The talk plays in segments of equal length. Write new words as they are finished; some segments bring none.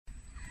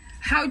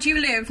How do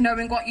you live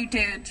knowing what you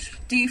did?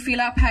 Do you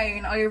feel our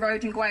pain? Are you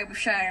eroding away with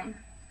shame?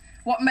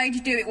 What made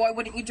you do it? Why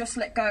wouldn't you just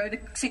let go? The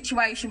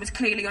situation was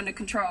clearly under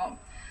control.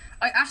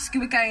 I ask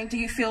you again, do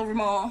you feel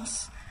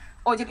remorse?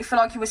 Or did it feel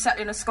like you were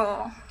settling a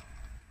score?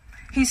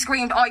 He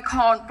screamed, "I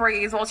can't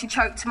breathe," whilst he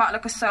choked him out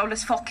like a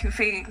soulless fucking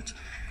fiend.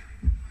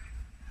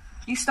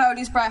 You stole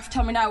his breath.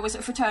 Tell me now, was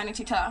it a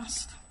fraternity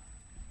test?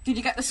 Did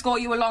you get the score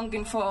you were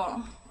longing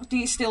for? Or do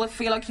you still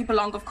feel like you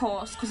belong, of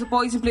course? Because the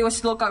boys in blue are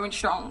still going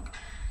strong.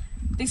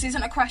 This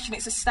isn't a question,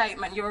 it's a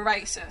statement. You're a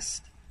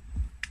racist.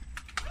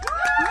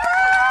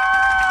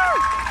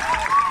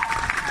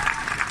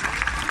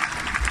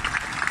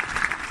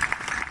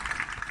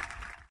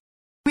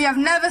 We have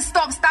never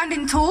stopped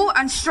standing tall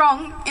and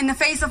strong in the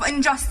face of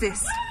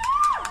injustice.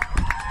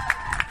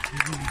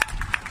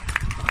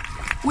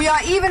 We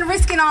are even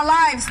risking our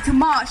lives to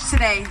march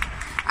today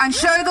and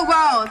show the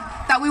world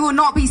that we will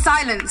not be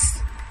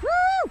silenced.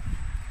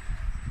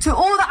 To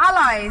all the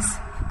allies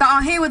that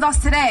are here with us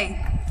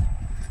today,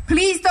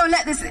 please don't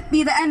let this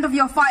be the end of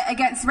your fight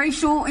against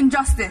racial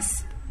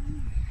injustice.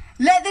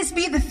 Let this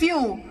be the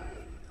fuel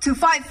to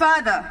fight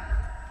further,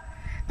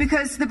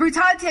 because the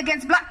brutality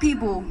against black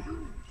people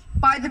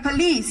by the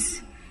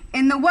police,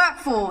 in the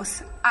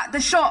workforce, at the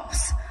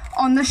shops,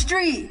 on the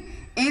street,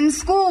 in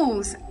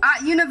schools,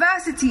 at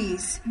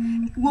universities,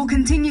 will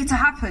continue to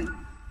happen.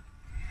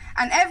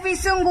 And every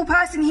single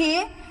person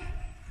here,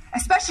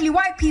 especially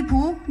white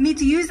people, need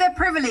to use their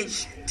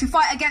privilege to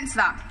fight against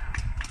that.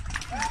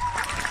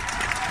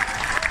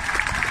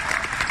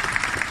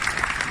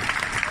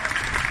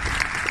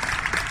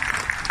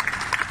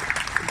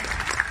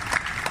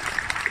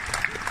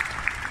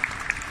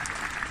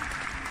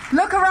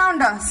 Look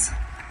around us.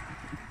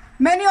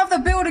 Many of the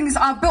buildings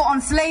are built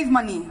on slave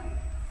money.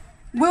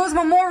 Wills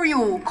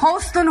Memorial,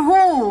 Colston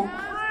Hall,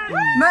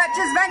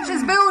 Merchants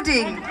Ventures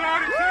Building.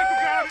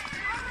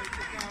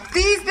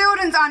 These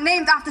buildings are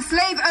named after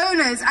slave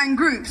owners and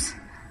groups.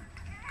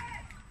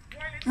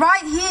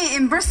 Right here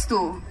in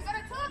Bristol.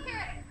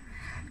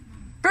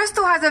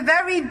 Bristol has a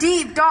very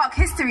deep, dark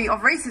history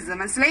of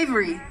racism and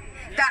slavery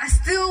that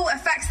still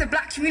affects the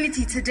black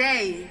community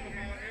today.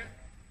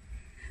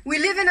 We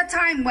live in a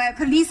time where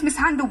police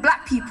mishandle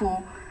black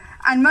people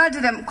and murder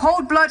them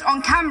cold blood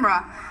on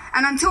camera,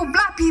 and until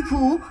black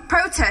people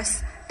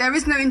protest, there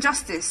is no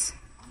injustice.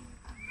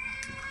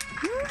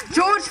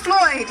 George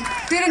Floyd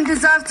didn't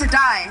deserve to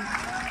die.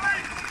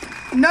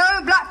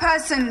 No black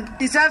person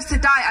deserves to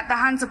die at the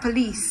hands of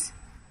police.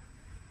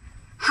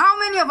 How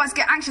many of us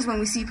get anxious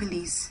when we see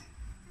police?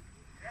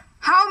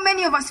 How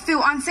many of us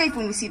feel unsafe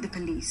when we see the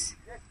police?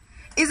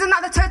 Isn't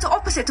that the total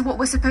opposite to what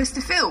we're supposed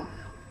to feel?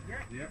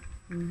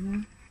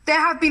 Mm-hmm. There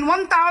have been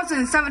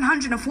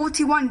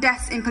 1,741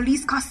 deaths in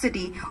police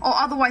custody or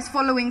otherwise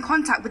following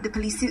contact with the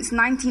police since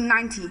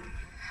 1990,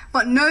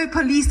 but no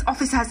police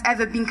officer has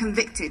ever been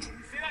convicted.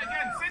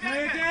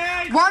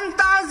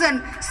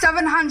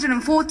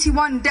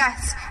 1,741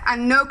 deaths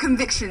and no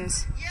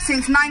convictions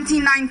since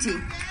 1990.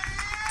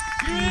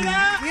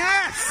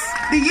 Yes!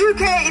 The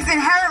UK is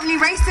inherently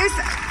racist,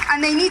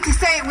 and they need to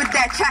say it with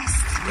their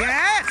chest.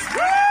 Yes!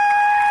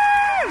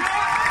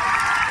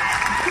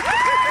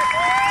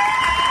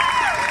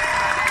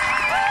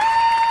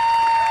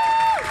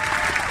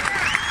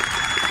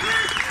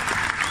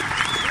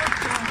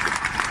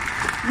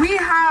 We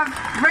have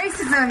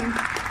racism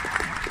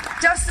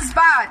just as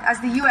bad as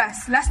the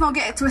US. Let's not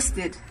get it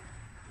twisted.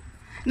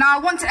 Now, I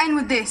want to end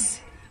with this,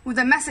 with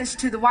a message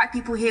to the white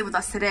people here with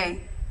us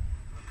today.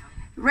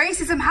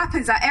 Racism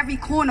happens at every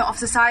corner of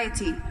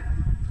society.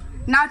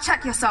 Now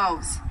check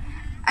yourselves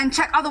and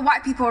check other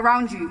white people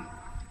around you.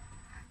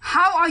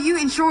 How are you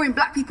ensuring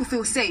black people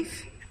feel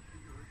safe?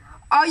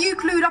 Are you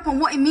clued up on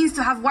what it means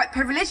to have white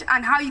privilege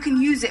and how you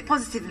can use it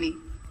positively?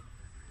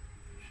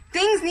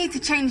 Things need to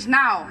change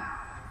now,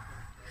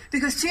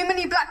 because too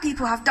many black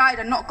people have died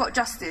and not got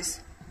justice.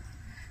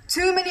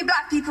 Too many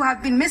black people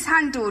have been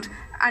mishandled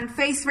and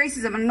faced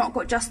racism and not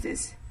got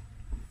justice.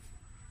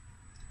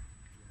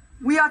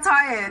 We are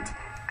tired.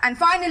 And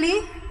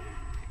finally,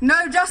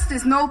 no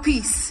justice, no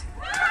peace.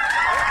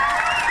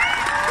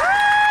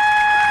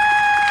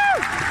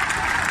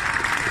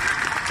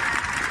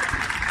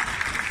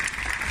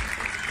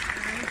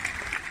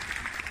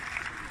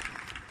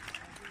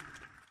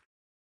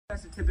 Are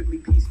typically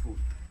peaceful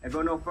and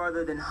go no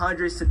further than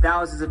hundreds to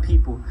thousands of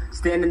people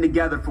standing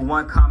together for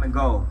one common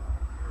goal.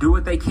 Do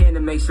what they can to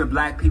make sure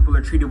black people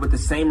are treated with the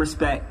same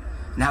respect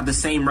and have the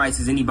same rights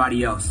as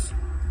anybody else.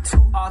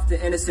 Too often,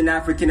 innocent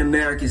African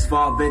Americans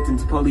fall victim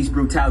to police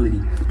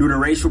brutality due to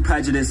racial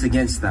prejudice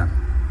against them.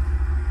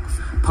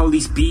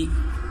 Police beat,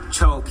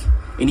 choke,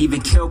 and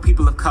even kill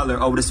people of color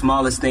over the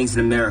smallest things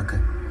in America.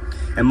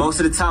 And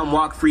most of the time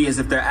walk free as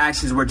if their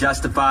actions were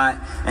justified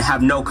and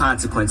have no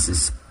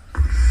consequences.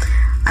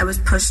 I was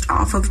pushed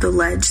off of the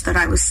ledge that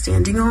I was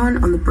standing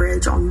on the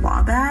bridge on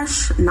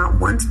Wabash, not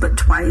once but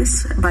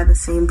twice, by the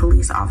same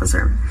police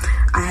officer.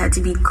 I had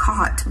to be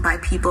caught by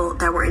people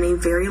that were in a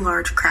very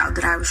large crowd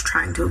that I was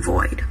trying to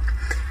avoid.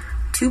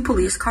 2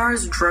 police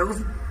cars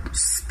drove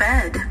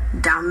sped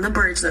down the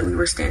bridge that we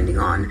were standing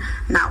on,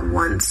 not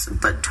once,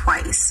 but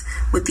twice,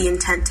 with the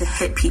intent to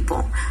hit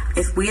people.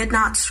 If we had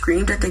not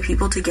screamed at the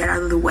people to get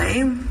out of the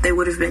way, they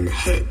would have been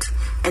hit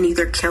and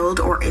either killed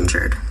or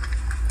injured.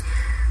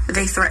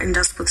 They threatened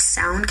us with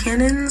sound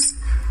cannons,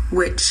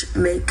 which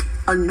make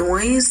a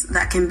noise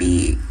that can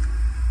be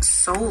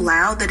so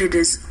loud that it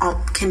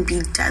can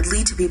be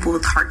deadly to people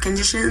with heart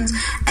conditions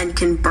and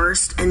can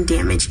burst and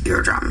damage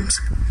eardrums.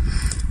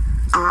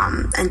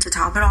 And to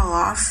top it all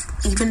off,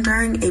 even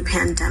during a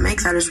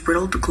pandemic that has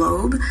riddled the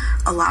globe,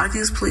 a lot of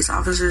these police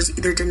officers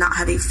either did not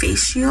have a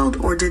face shield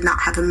or did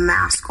not have a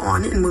mask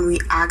on, and when we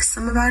asked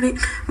them about it,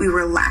 we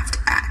were laughed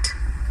at.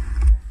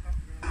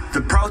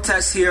 The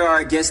protests here are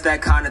against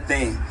that kind of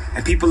thing,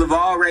 and people of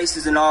all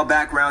races and all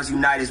backgrounds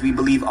unite as we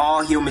believe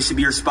all humans should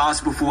be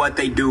responsible for what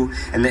they do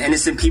and the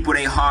innocent people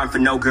they harm for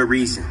no good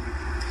reason.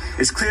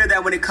 It's clear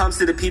that when it comes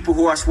to the people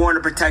who are sworn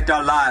to protect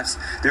our lives,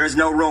 there is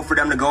no room for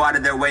them to go out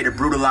of their way to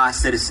brutalize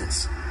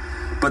citizens.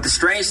 But the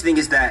strange thing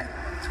is that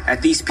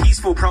at these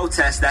peaceful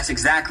protests, that's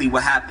exactly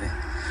what happened.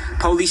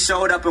 Police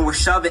showed up and were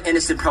shoving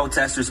innocent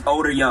protesters,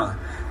 old or young,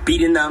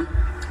 beating them,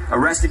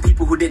 arresting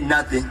people who did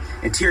nothing,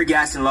 and tear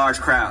gassing large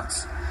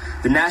crowds.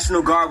 The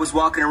National Guard was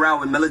walking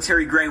around with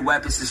military-grade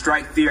weapons to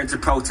strike fear into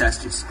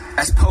protesters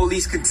as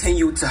police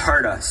continued to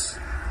hurt us.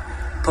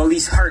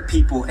 Police hurt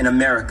people in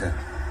America.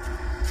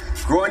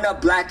 Growing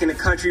up black in a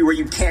country where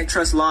you can't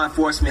trust law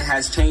enforcement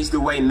has changed the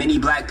way many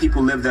black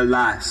people live their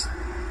lives.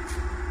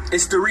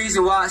 It's the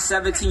reason why a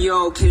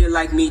 17-year-old kid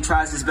like me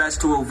tries his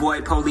best to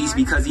avoid police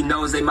because he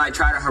knows they might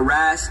try to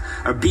harass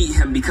or beat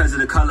him because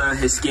of the color of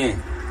his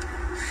skin.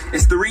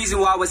 It's the reason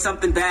why when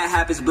something bad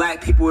happens,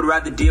 black people would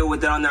rather deal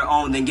with it on their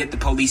own than get the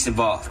police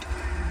involved.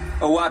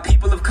 Or why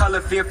people of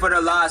color fear for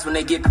their lives when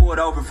they get pulled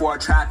over for a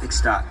traffic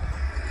stop.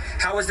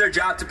 How is their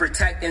job to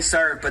protect and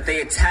serve, but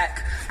they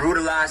attack,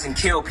 brutalize, and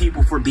kill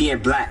people for being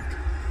black?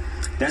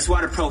 That's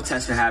why the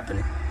protests are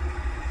happening.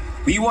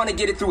 We want to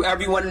get it through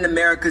everyone in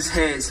America's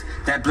heads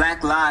that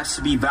black lives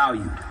should be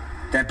valued,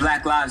 that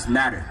black lives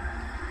matter.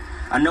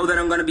 I know that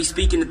I'm going to be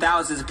speaking to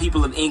thousands of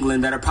people of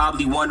England that are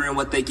probably wondering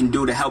what they can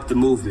do to help the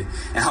movement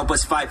and help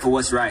us fight for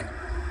what's right.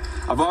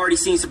 I've already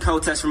seen some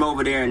protests from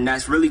over there, and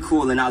that's really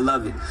cool, and I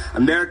love it.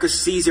 America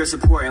sees your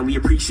support, and we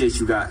appreciate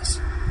you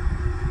guys.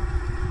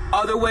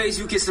 Other ways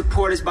you can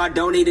support us by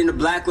donating to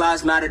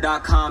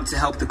blacklivesmatter.com to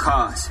help the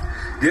cause.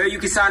 There you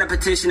can sign a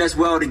petition as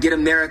well to get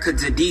America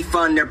to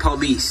defund their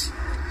police.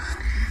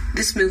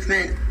 This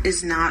movement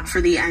is not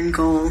for the end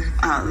goal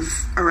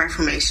of a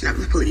reformation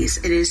of the police.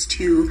 It is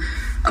to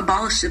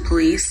abolish the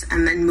police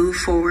and then move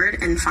forward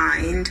and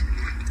find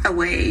a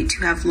way to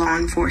have law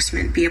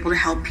enforcement be able to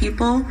help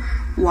people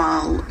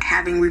while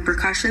having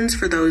repercussions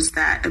for those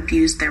that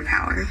abuse their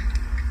power.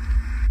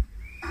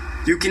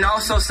 You can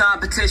also sign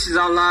petitions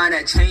online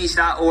at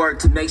change.org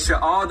to make sure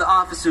all the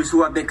officers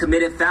who have been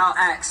committing foul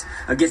acts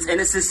against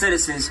innocent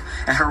citizens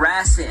and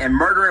harassing and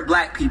murdering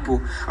black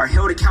people are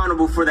held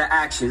accountable for their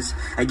actions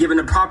and given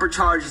the proper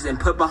charges and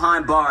put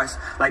behind bars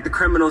like the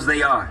criminals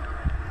they are.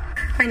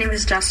 My name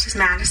is Justice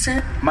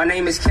Madison. My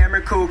name is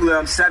Cameron Kugler.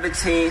 I'm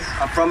 17.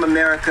 I'm from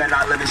America and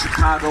I live in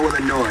Chicago,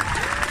 Illinois.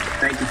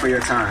 Thank you for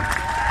your time.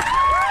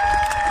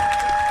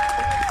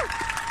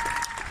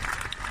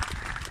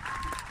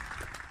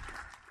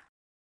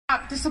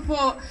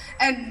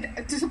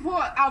 To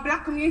support our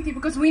black community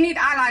because we need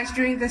allies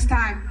during this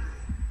time.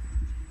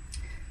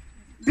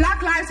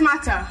 Black lives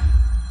matter.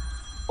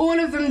 All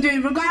of them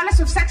do, regardless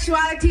of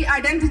sexuality,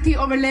 identity,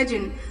 or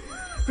religion.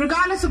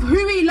 Regardless of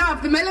who we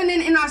love, the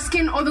melanin in our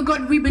skin, or the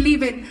God we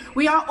believe in,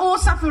 we are all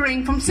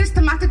suffering from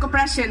systematic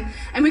oppression,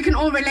 and we can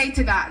all relate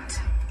to that.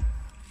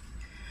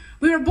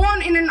 We were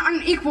born in an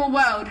unequal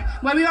world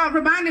where we are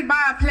reminded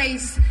by our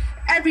place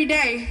every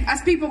day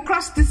as people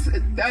cross the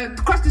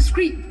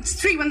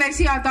street when they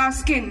see our dark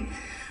skin.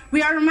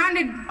 We are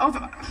reminded of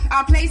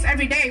our place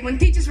every day when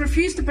teachers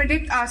refuse to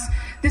predict us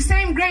the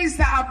same grades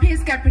that our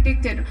peers get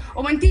predicted,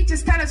 or when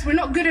teachers tell us we're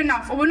not good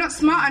enough or we're not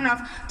smart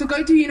enough to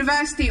go to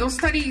university or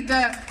study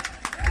the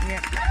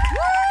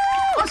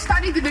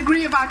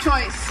degree of our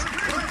choice.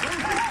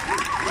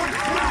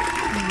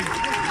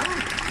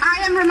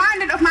 I am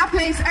reminded of my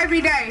place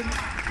every day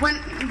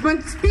when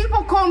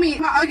people call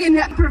me again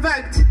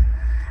provoked.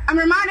 I'm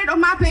reminded of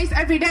my place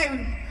every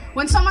day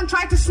when someone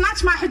tried to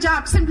snatch my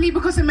hijab simply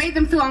because it made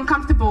them feel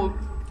uncomfortable.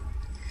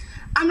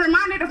 I'm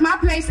reminded of my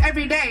place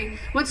every day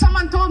when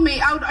someone told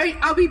me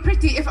I'll be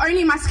pretty if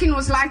only my skin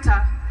was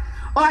lighter,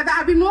 or that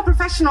I'd be more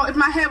professional if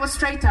my hair was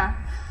straighter.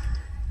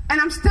 And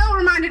I'm still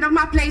reminded of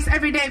my place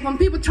every day when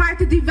people try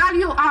to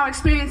devalue our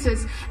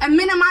experiences and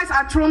minimize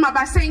our trauma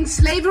by saying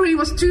slavery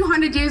was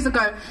 200 years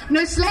ago.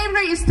 No,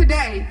 slavery is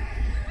today.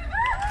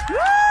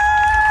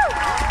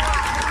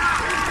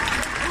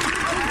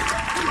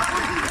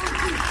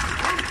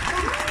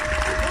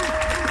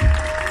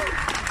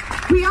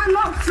 We are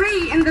not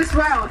free in this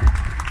world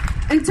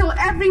until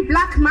every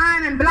black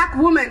man and black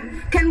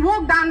woman can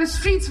walk down the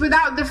streets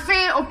without the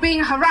fear of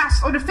being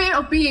harassed or the fear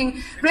of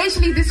being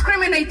racially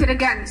discriminated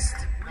against.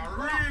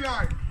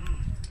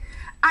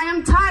 I I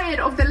am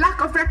tired of the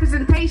lack of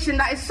representation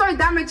that is so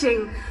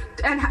damaging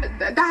and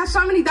that has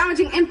so many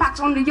damaging impacts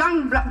on the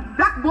young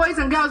black boys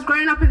and girls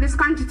growing up in this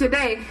country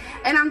today.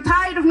 And I'm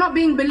tired of not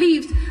being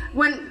believed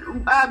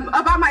when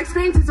about my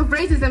experiences of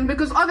racism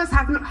because others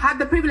have had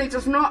the privilege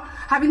of not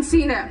having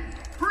seen it.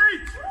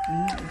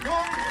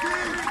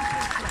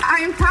 I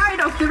am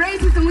tired of the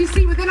racism we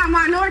see within our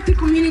minority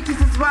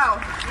communities as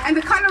well, and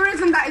the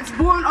colorism that is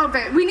born of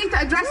it. We need to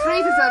address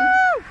racism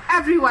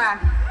everywhere.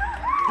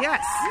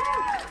 Yes.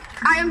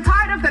 I am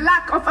tired of the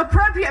lack of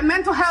appropriate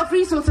mental health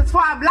resources for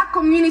our black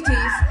communities,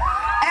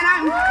 and I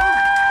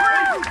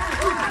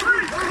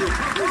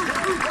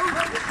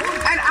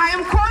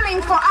am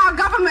calling for our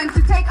government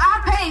to take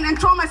our pain and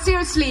trauma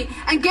seriously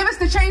and give us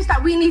the change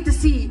that we need to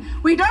see.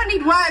 We don't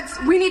need words,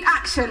 we need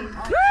action.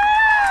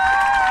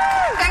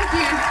 Thank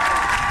you.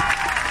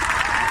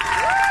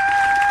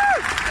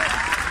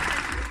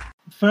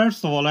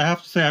 First of all, I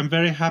have to say I'm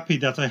very happy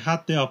that I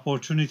had the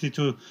opportunity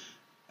to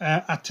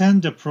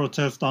attend the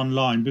protest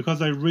online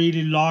because I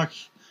really like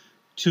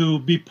to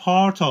be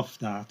part of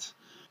that.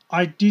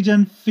 I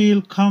didn't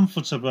feel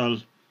comfortable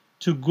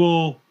to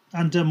go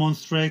and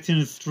demonstrate in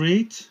the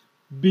street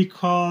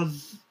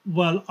because,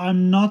 well,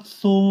 I'm not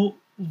so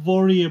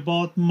worried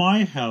about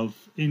my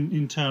health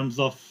in terms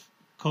of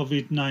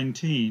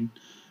COVID-19,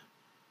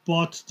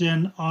 but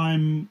then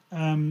I'm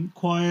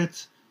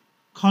quite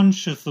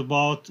conscious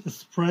about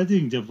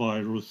spreading the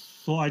virus,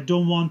 so I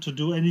don't want to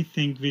do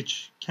anything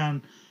which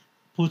can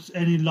put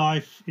any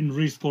life in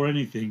risk or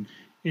anything.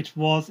 It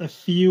was a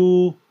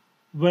few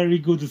very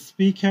good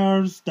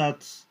speakers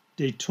that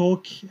they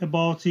talk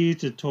about it.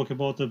 They talk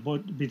about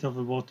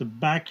about the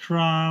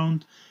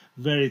background,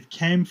 where it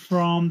came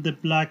from, the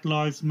Black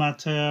Lives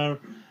Matter,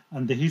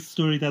 and the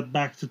history that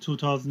back to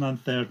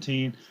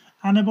 2013,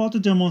 and about the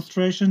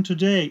demonstration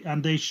today.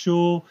 And they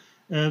show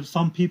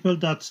some people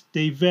that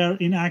they were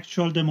in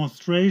actual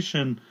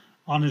demonstration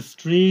on the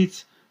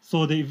street.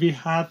 So we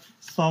had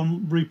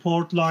some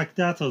report like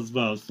that as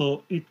well.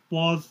 So it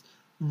was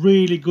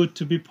really good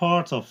to be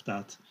part of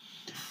that.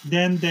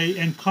 Then they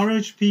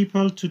encourage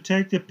people to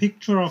take the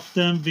picture of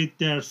them with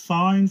their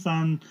signs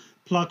and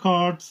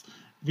placards,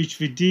 which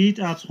we did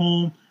at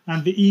home,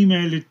 and we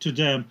emailed it to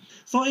them.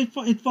 So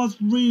it was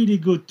really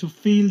good to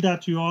feel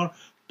that you are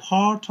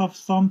part of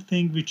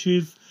something which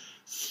is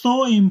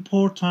so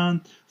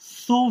important,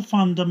 so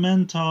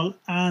fundamental,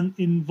 and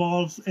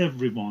involves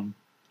everyone.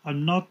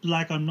 I'm not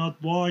black, I'm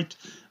not white,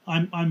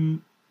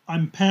 I'm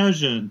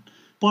Persian.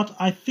 But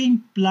I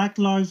think Black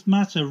Lives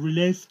Matter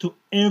relates to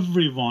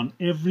everyone,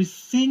 every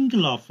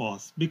single of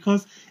us,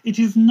 because it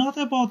is not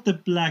about the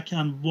black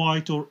and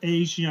white or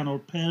Asian or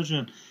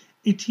Persian.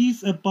 It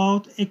is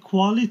about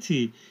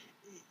equality.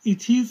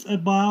 It is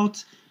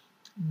about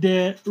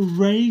the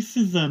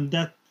racism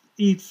that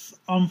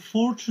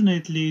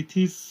unfortunately it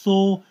is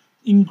so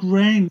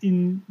ingrained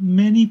in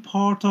many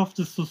parts of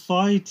the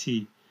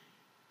society.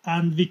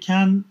 And we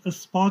can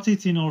spot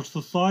it in our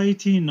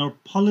society, in our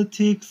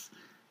politics,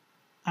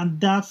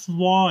 and that's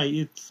why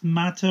it's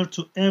matter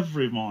to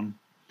everyone.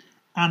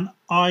 And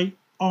I'm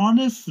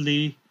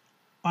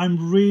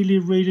really,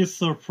 really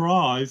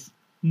surprised,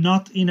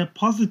 not in a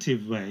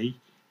positive way,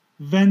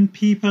 when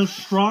people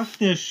shrugged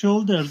their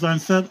shoulders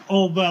and said,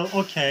 oh, well,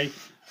 okay,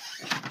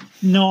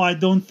 no, I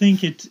don't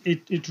think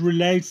it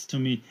relates to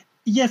me.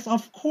 Yes,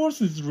 of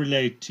course it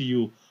relates to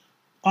you,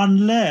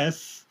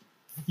 unless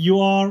you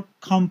are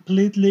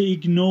completely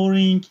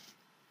ignoring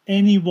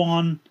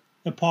anyone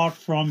apart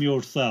from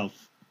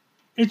yourself.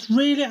 It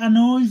really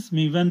annoys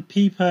me when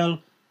people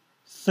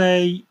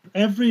say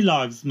every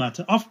lives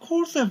matter. Of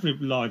course every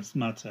lives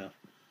matter.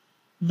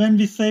 When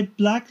we say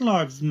Black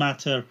Lives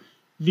Matter,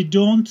 we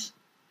don't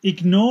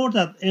ignore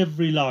that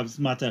every lives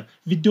matter.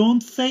 We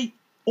don't say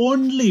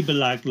only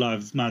Black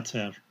Lives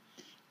Matter.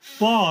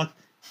 But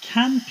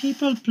can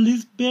people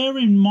please bear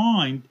in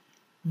mind,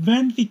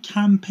 when we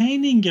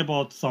campaigning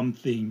about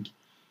something,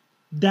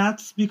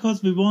 that's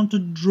because we want to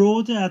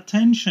draw the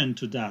attention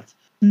to that.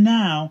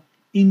 Now,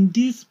 in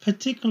this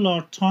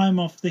particular time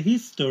of the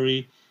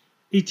history,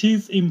 it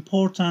is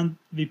important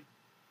we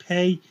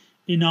pay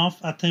enough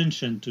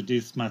attention to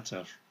this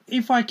matter.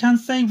 If I can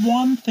say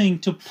one thing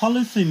to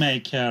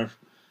policymakers,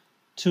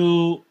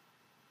 to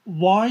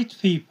white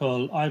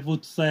people, I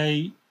would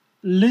say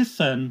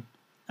listen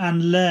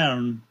and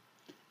learn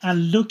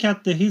and look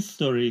at the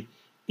history.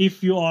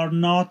 If you are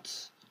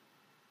not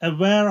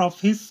aware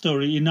of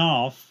history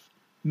enough,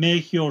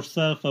 make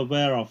yourself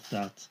aware of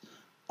that.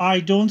 I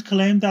don't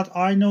claim that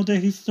I know the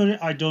history.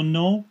 I don't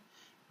know,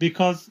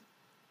 because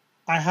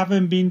I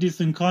haven't been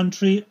this in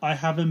country. I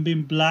haven't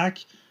been black.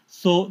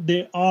 So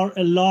there are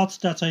a lot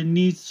that I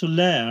need to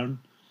learn.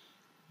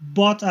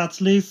 But at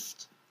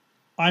least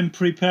I'm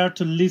prepared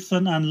to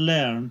listen and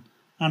learn.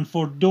 And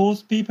for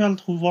those people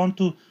who want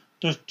to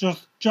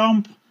just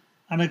jump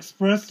and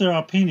express their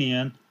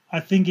opinion, I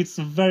think it's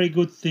a very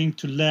good thing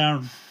to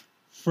learn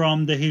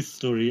from the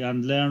history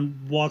and learn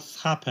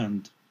what's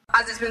happened.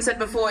 As it's been said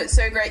before, it's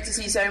so great to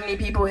see so many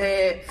people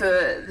here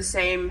for the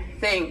same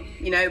thing.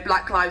 You know,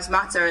 Black Lives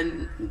Matter,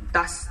 and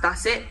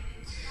that's it.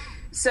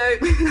 So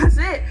that's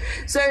it.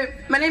 So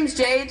my name's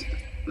Jade.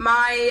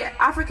 My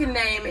African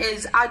name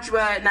is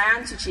Ajwa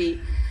Nyantichi,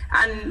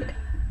 and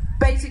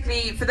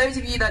basically, for those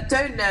of you that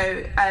don't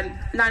know,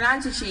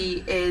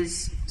 Nyantichi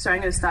is... Sorry,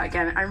 I'm going to start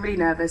again. I'm really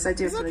nervous. I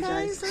do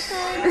apologise. It's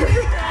okay.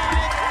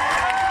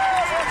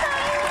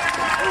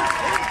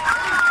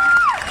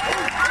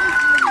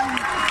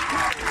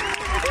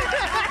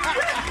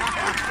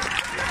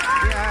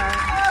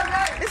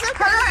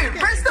 Hello,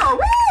 Bristol!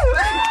 Woo!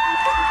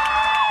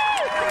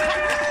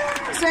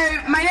 So,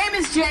 my name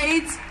is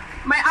Jade.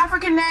 My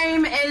African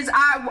name is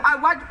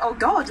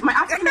my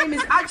African name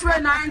is Ajwa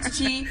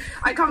Nyantichi.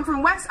 I come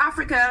from West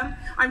Africa.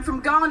 I'm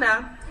from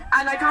Ghana,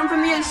 and I come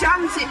from the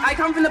Ashanti. I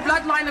come from the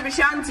bloodline of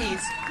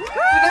Ashantis.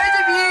 For those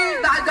of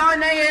you that are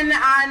Ghanaian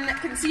and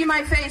can see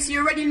my face,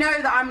 you already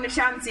know that I'm an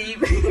Ashanti.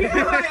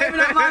 I open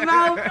up my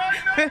mouth.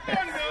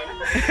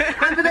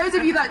 And for those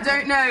of you that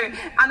don't know,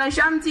 an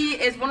Ashanti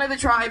is one of the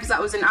tribes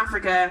that was in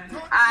Africa,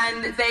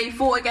 and they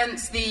fought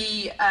against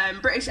the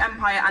British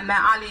Empire and their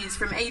allies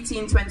from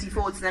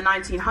 1824 to the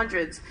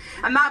 1900s.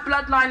 And that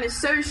bloodline is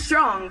so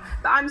strong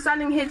that I'm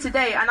standing here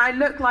today and I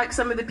look like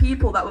some of the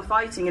people that were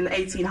fighting in the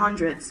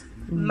 1800s.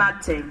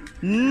 Mad thing.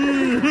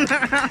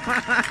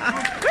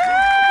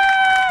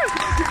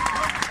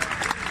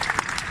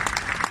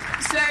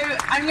 So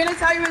I'm going to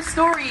tell you a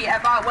story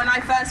about when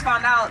I first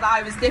found out that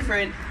I was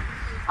different.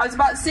 I was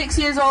about 6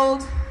 years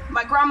old.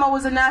 My grandma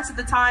was a nurse at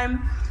the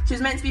time. She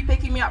was meant to be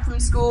picking me up from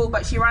school,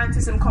 but she ran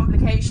into some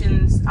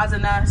complications. As a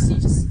nurse,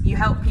 you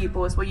help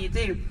people, it's what you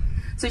do.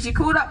 So she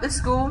called up the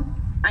school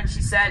and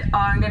she said,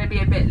 I'm going to be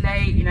a bit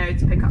late,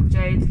 to pick up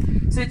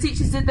Jade. So the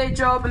teachers did their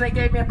job and they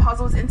gave me a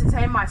puzzle to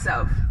entertain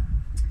myself.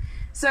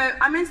 So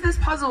I'm into this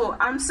puzzle.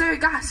 I'm so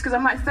gassed because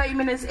I'm like 30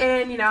 minutes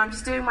in, I'm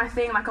just doing my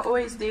thing like I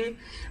always do.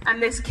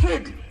 And this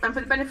kid, and for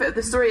the benefit of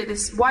the story,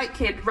 this white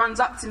kid runs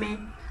up to me,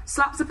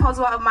 slaps the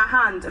puzzle out of my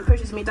hand and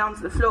pushes me down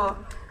to the floor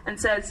and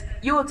says,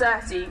 "You're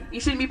dirty. You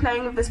shouldn't be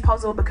playing with this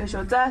puzzle because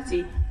you're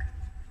dirty."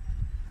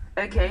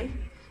 Okay.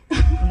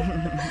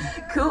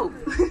 Cool.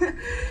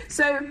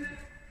 So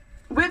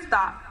with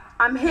that,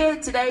 I'm here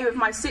today with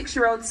my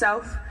 6-year-old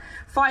self,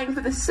 fighting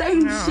for the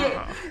same shit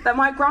that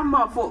my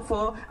grandma fought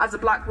for as a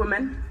black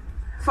woman,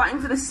 fighting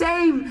for the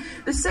same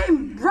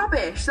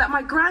rubbish that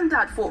my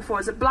granddad fought for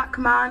as a black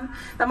man,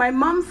 that my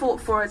mum fought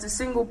for as a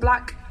single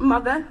black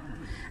mother,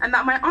 and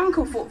that my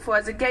uncle fought for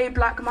as a gay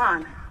black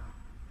man.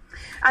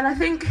 And I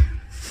think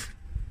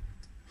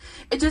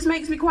it just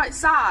makes me quite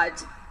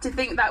sad to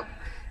think that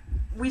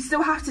we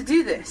still have to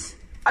do this.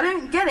 I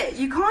don't get it.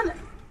 You can't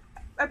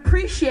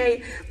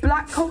appreciate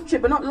black culture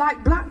but not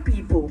like black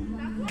people.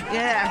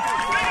 Yeah.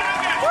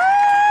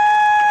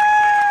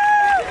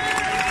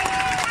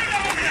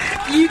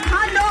 You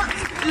cannot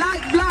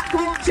like black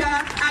culture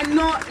and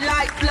not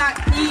like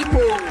black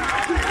people.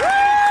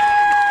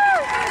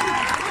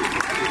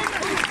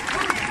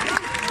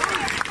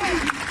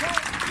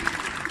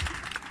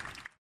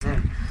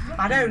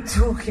 I don't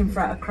talk in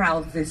front of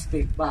crowds this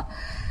big, but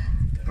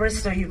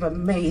Bristol, you've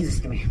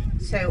amazed me.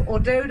 So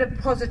although the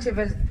protest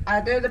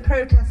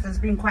has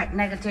been quite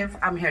negative,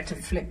 I'm here to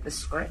flip the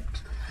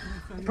script.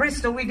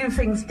 Bristol, we do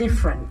things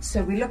different.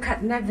 So we look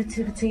at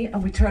negativity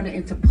and we turn it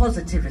into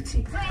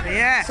positivity.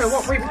 Yes. So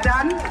what we've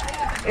done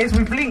is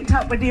we've linked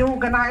up with the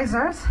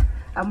organisers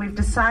and we've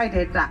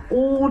decided that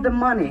all the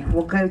money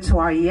will go to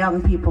our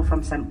young people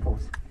from St.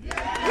 Paul's.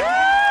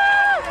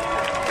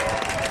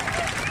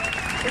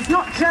 It's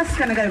not just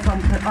going to go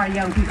from our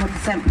young people to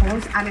St.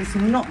 Paul's, and it's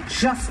not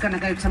just going to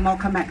go to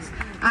Malcolm X.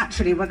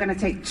 Actually, we're going to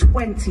take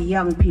 20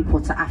 young people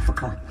to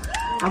Africa,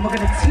 and we're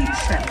going to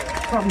teach them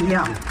from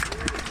young.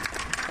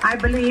 I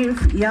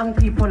believe young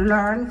people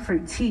learn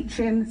through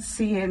teaching,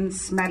 seeing,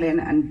 smelling,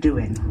 and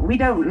doing. We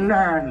don't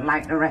learn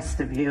like the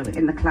rest of you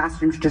in the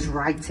classrooms just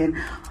writing.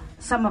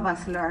 Some of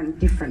us learn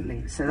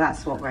differently, so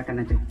that's what we're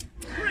going to do.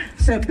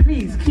 So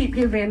please keep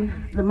giving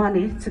the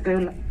money to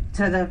go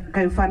to the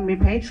GoFundMe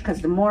page,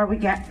 because the more we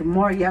get, the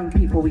more young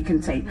people we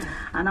can take.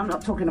 And I'm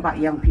not talking about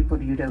young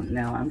people you don't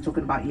know, I'm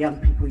talking about young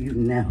people you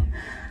know.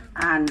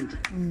 And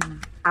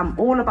I'm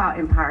all about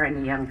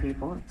empowering the young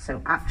people,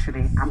 so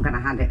actually I'm going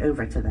to hand it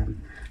over to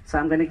them. So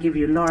I'm going to give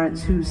you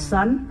Lawrence, whose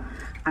son,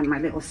 and my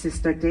little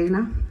sister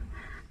Dana,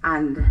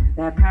 and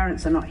their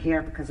parents are not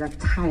here because they're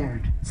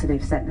tired, so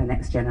they've sent the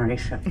next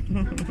generation.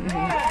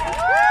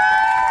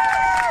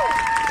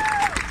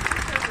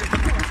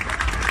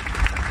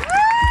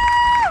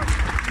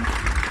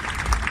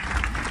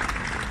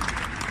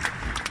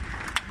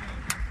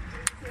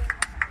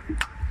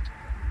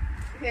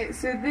 Okay,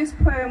 so this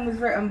poem was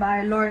written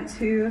by Lawrence,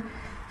 who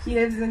he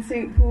lives in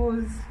St.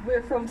 Paul's.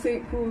 We're from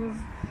St. Paul's.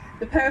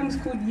 The poem's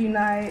called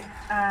Unite,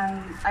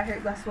 and I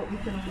hope that's what we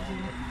can all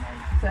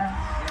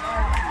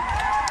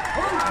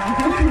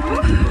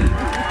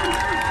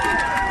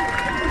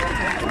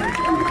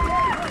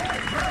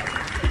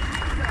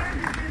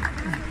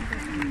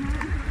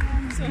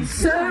do.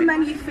 So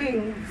many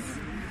things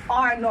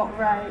are not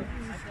right.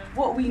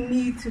 What we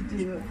need to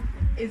do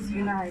is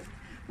unite.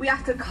 We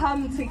have to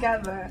come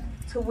together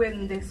to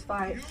win this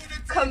fight,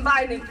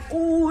 combining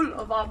all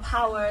of our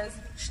powers,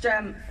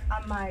 strength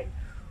and might.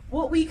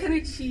 What we can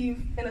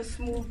achieve in a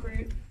small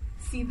group,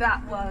 see,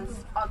 that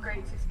was our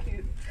greatest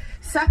coup.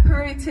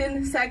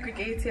 Separating,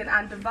 segregating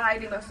and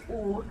dividing us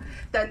all,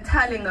 then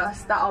telling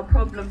us that our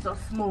problems are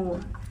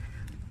small.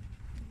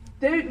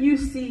 Don't you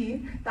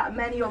see that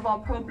many of our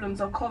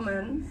problems are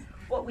common?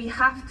 What we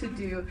have to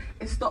do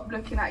is stop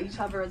looking at each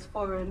other as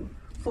foreign,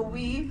 for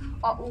we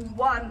are all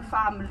one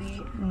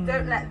family.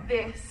 Don't let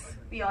this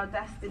be our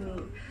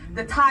destiny.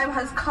 The time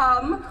has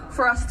come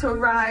for us to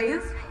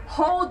rise,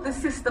 hold the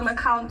system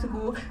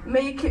accountable,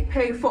 make it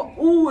pay for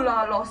all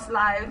our lost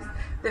lives.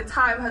 The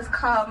time has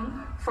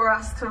come for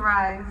us to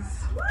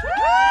rise.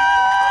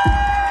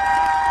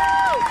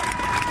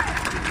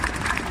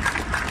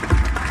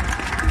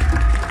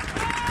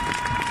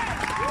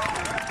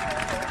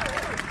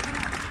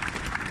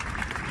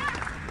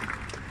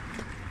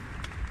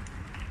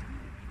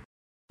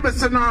 The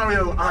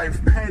scenario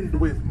I've penned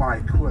with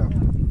my quill.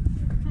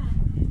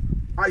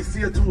 I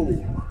see a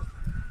tall,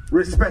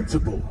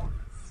 respectable,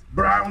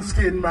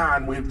 brown-skinned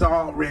man with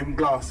dark-rimmed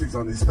glasses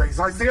on his face.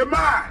 I see a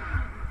man,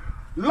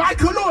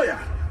 like a lawyer,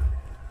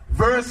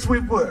 versed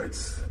with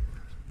words,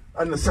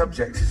 and the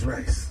subject is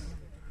race.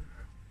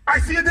 I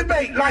see a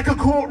debate like a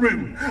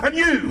courtroom, and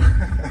you,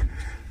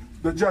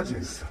 the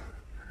judges,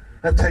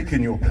 have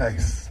taken your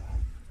place.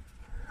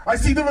 I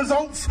see the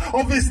results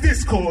of this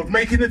discord,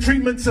 making the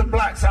treatments of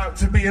blacks out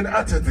to be an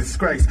utter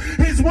disgrace.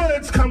 His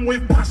words come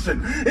with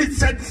passion, his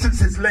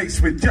sentences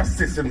laced with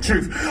justice and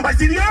truth. I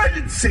see the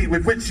urgency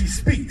with which he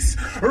speaks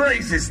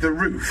raises the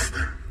roof.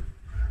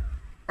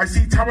 I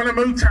see Tamala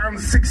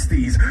Motown's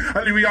 60s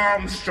and Louis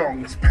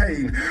Armstrong's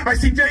pain. I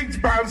see James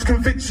Brown's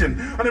conviction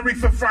and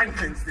Aretha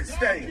Franklin's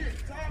disdain.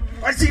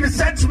 I see the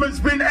sentiments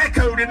been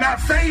echoed in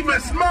that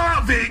famous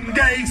Marvin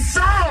Gaye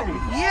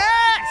song. Yes!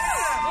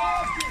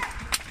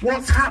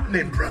 What's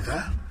happening,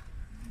 brother?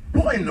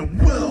 What in the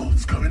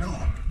world's going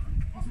on?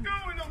 What's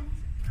going on?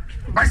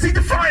 I see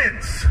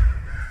defiance.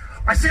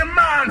 I see a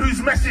man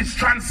whose message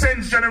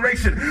transcends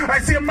generation. I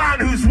see a man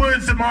whose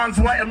words demands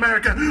white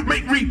America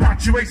make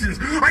repatriations.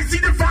 I see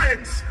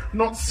defiance,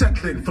 not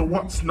settling for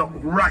what's not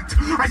right.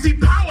 I see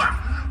power,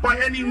 by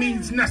any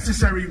means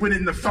necessary,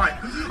 winning the fight.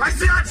 I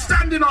see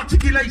outstanding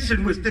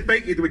articulation was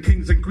debated with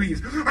kings and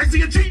queens. I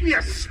see a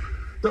genius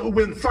that will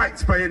win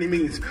fights by any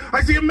means.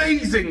 I see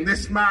amazing,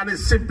 this man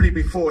is simply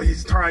before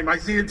his time. I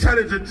see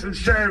intelligence and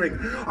sharing,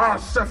 our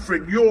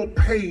suffering, your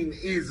pain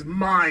is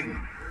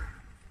mine.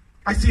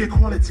 I see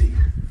equality,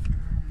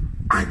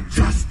 I'm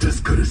just as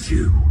good as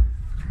you.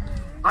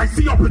 I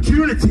see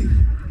opportunity,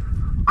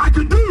 I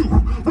can do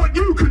what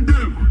you can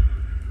do.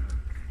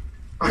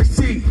 I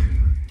see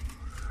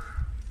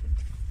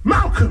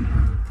Malcolm.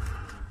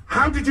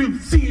 How did you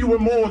see you were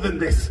more than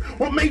this?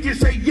 What made you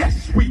say,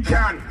 yes, we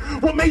can?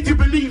 What made you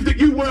believe that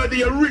you were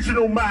the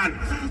original man?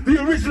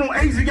 The original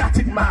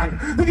Asiatic man?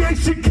 Did the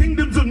ancient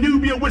kingdoms of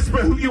Nubia whisper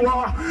who you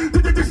are?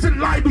 Did the distant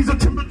libraries of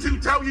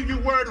Timbuktu tell you you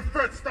were the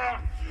first star?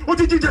 Or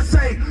did you just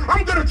say,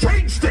 I'm gonna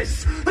change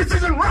this? This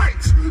isn't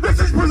right. This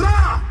is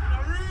bizarre.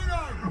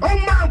 Oh,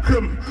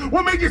 Malcolm,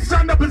 what made you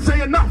stand up and say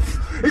enough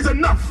is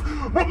enough?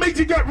 What made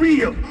you get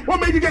real? What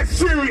made you get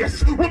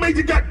serious? What made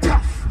you get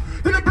tough?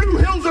 Did the blue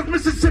hills of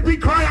Mississippi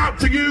cry out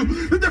to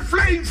you? Did the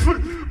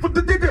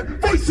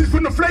voices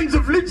from the flames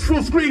of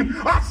Lynchville scream,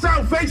 our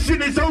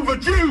salvation is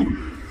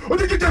overdue? Or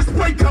did you just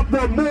wake up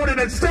one morning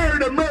and stare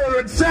in the mirror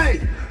and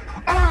say,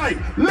 I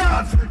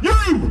love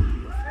you?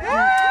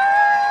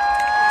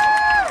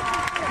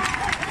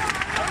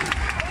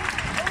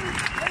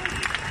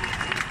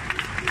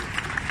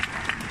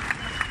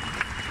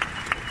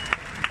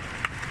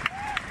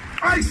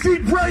 I see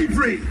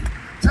bravery,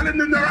 telling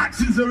them their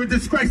actions are a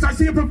disgrace. I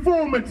see a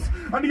performance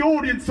and the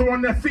audience are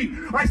on their feet.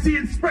 I see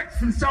respect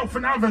for self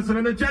and others and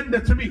an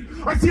agenda to meet.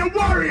 I see a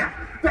warrior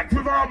decked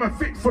with armor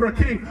fit for a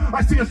king.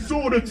 I see a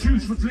sword of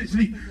truth which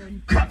literally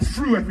cuts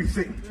through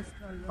everything.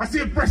 I see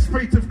a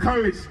breastplate of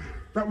courage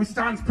that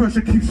withstands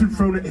persecution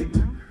thrown at it.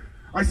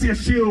 I see a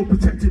shield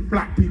protecting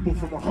black people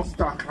from a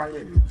hostile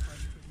climate.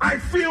 I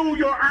feel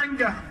your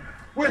anger.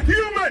 We're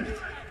human.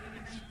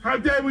 How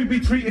dare we be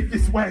treated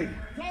this way?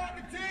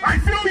 I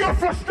feel your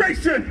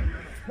frustration.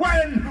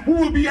 When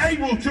will we be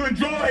able to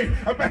enjoy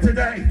a better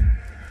day?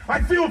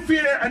 I feel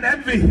fear and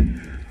envy.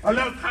 I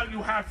love how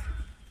you have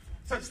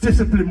such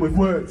discipline with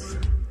words.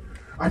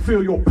 I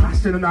feel your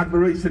passion and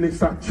admiration is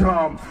that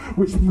charm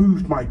which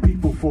moved my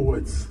people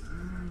forwards.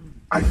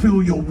 I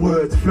feel your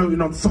words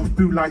floating on soft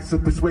blue lights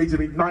of persuasion,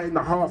 igniting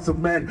the hearts of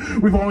men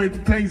with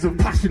orange flames of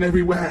passion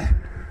everywhere.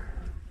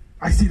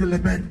 I see the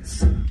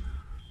laments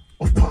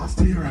of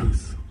past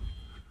heroes,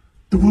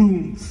 the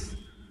wounds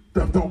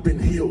that have not been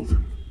healed,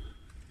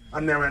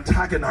 and their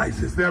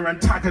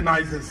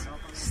antagonizers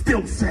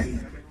still say,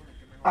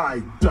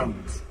 I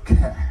don't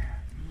care.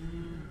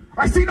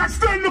 I see that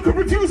stern look of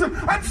refusal.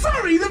 I'm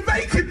sorry, the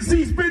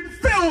vacancy's been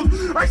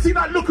filled. I see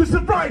that look of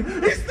surprise.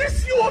 Is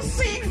this your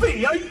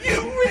CV? Are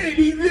you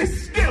really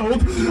this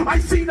skilled? I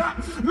see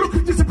that look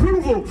of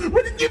disapproval.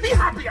 Wouldn't you be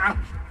happier?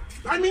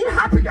 I mean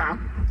happier,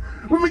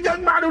 with a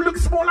young man who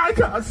looks more like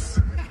us.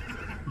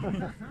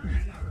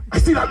 I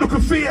see that look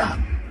of fear.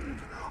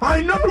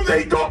 I know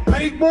they got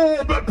paid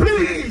more, but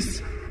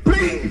please,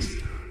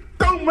 please,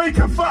 don't make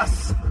a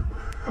fuss.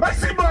 I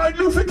see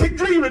Martin Luther King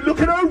dreaming,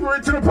 looking over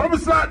into the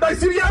promised land. I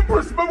see the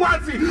Empress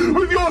Mwazi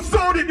with your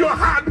sword in your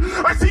hand.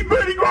 I see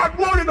Bernie Grant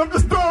warning of the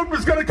storm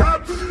was going to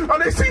come.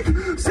 And I see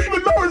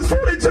Stephen Lawrence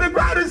falling to the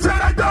ground and saying,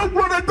 I don't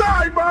want to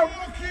die, Mum.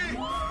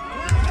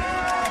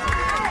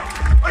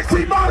 I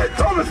see Martin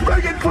Thomas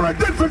begging for a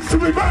difference to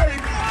be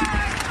made.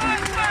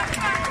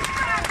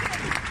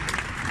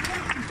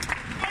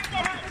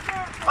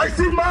 I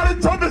see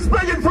Martin Thomas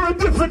begging for a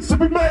difference to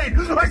be made.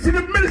 I see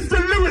the Minister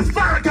Louis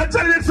Farrakhan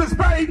telling it's a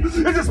spade.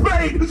 It's a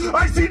spade.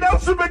 I see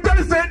Nelson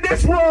Mandela saying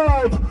this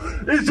world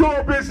is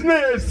your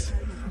business.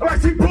 And I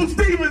see Paul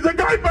Stevens, a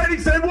guy fighting,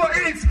 saying what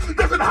is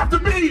doesn't have to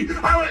be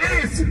how it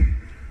is.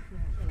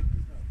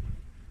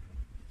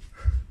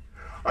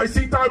 I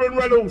see Diamond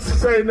Reynolds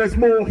saying there's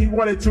more he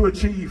wanted to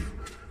achieve.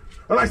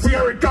 And I see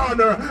Eric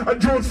Garner and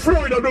George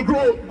Floyd on the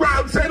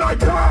ground saying, I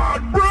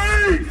can't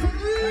breathe.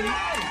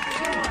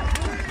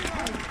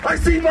 I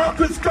see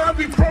Marcus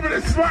Garvey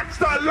prominent smacks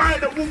that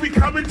line that will be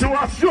coming to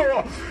our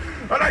shore.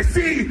 And I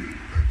see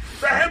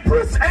the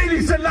Empress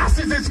Haile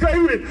Selassie is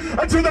exclaiming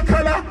until the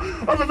colour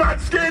of a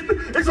man's skin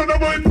is of no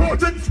more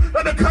importance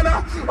than the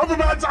colour of a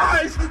man's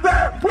eyes.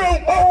 There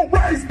will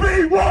always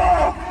be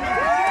war!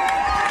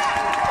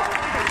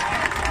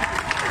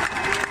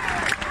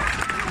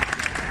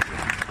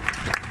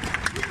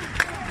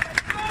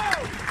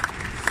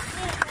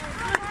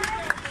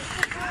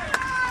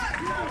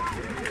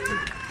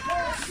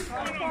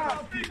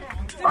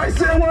 I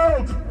see a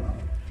world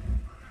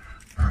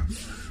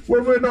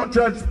where we're not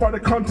judged by the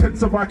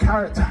contents of our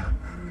character,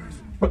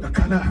 but the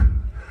colour.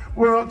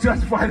 We're not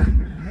judged by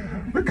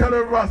the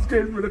colour of our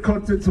skin, but the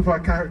contents of our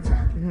character.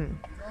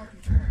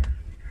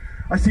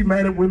 I see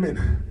men and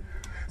women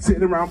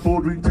sitting around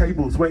boardroom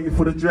tables waiting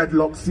for the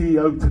dreadlock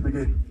CEO to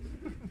begin.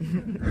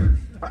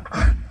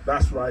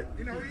 That's right.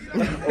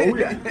 Oh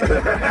yeah.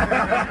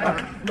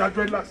 That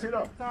dreadlocks it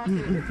up.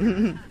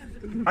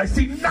 I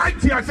see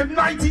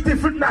 90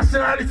 different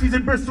nationalities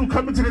in Bristol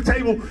coming to the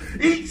table,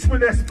 each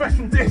with their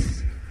special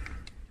dish.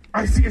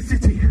 I see a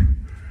city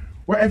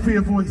where every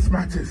voice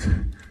matters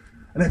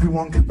and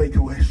everyone can make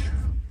a wish.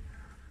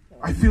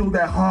 I feel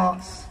their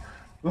hearts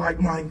like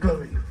mine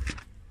glowing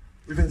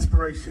with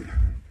inspiration.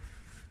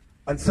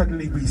 And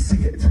suddenly we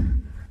see it.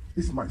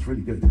 This mic's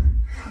really good.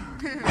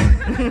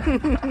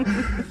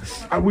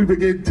 And we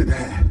begin to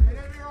dare.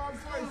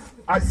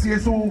 I see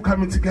us all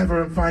coming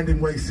together and finding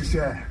ways to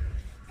share.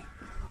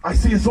 I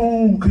see us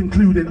all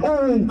concluding,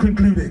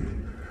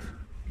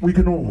 we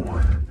can all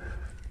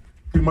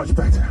do much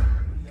better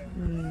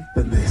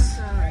than this.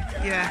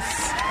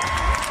 Yes.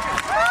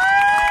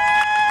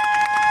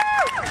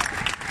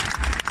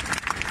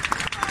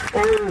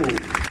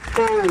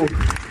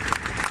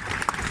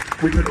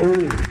 We can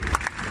all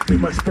do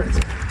much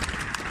better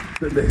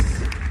than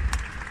this.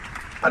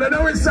 And I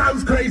know it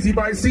sounds crazy,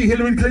 but I see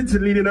Hillary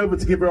Clinton leaning over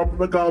to give her Upper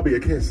Mugabe a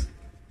kiss.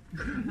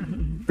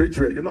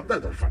 Picture it, don't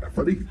find that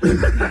funny.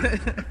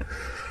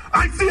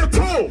 I see a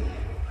tall,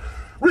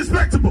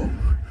 respectable,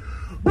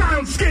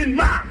 brown-skinned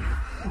man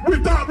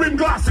with dark rimmed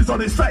glasses on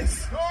his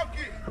face.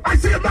 I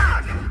see a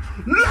man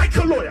like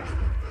a lawyer,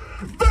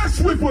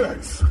 versed with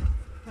words,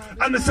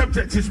 and the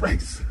subject is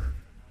race.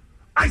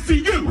 I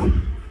see you,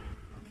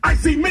 I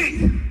see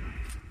me,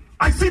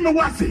 I see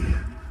Mwazi,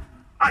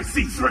 I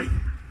see three.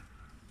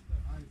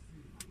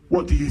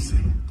 What do you see?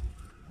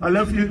 I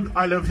love you,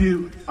 I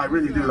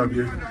really do love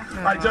you.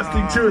 I just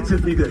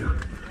intuitively do.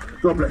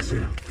 God bless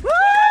you.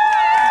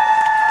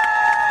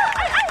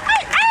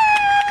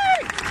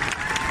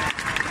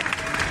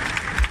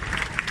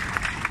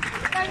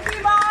 Thank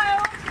you,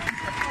 Miles.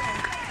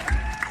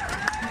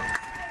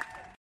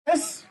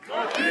 Yes?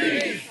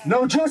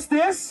 No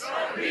justice?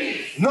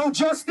 No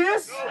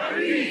justice?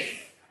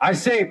 I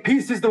say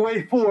peace is the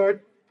way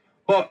forward,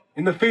 but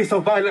in the face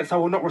of violence, I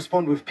will not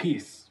respond with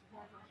peace.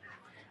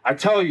 I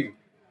tell you,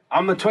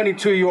 I'm a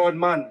 22-year-old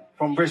man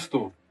from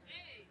Bristol.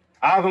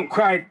 I haven't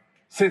cried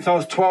since I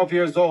was 12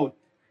 years old.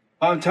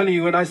 But I'm telling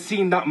you, when I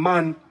seen that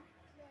man's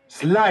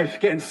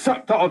life getting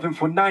sucked out of him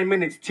for 9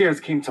 minutes,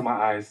 tears came to my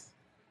eyes.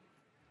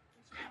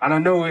 And I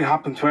know it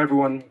happened to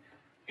everyone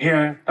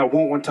here that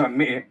won't want to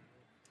admit it.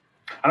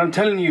 And I'm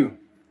telling you,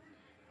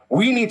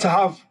 we need to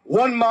have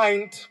one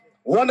mind,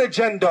 one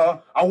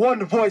agenda, and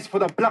one voice for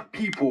the black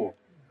people.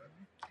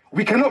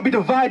 We cannot be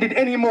divided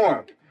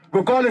anymore,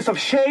 regardless of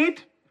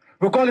shade,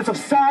 regardless of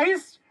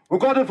size,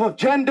 regardless of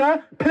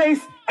gender,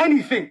 place,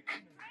 anything.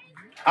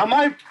 And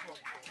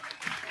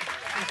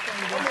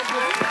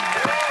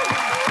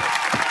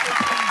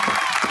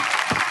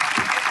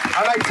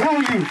I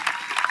tell you,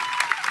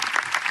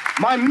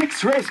 my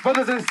mixed race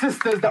brothers and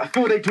sisters that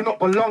feel they do not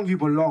belong, you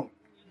belong.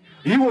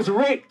 You was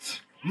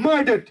raped,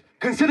 murdered,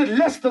 considered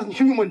less than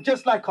human,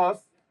 just like us.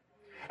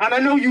 And I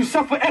know you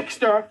suffer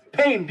extra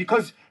pain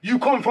because you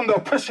come from the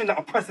oppression that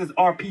oppresses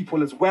our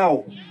people as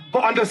well.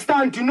 But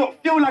understand, do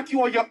not feel like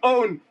you are your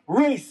own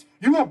race.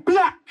 You are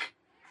black.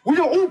 We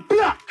are all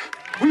black.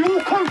 We all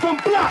come from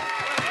black.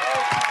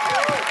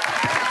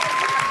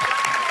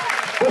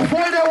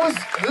 Before there was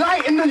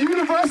light in the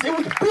universe, it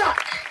was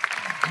black.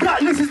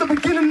 Blackness is the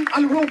beginning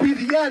and will be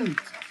the end.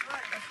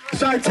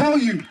 So I tell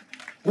you,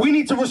 we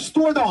need to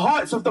restore the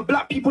hearts of the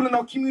black people in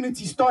our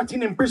community,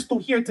 starting in Bristol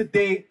here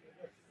today.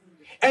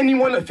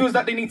 Anyone that feels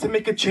that they need to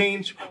make a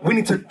change, we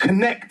need to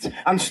connect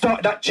and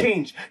start that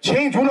change.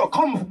 Change will not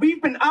come. We've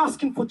been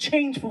asking for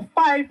change for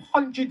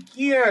 500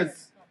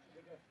 years.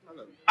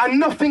 And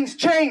nothing's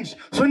changed.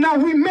 So now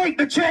we make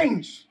the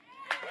change.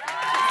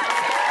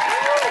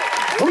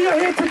 We are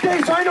here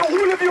today, so I know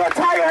all of you are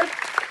tired.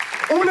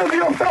 All of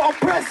you have felt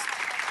oppressed.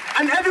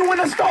 And everyone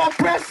that's felt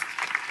oppressed,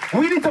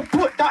 we need to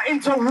put that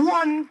into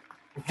one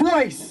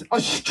voice, a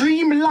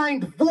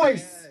streamlined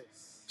voice.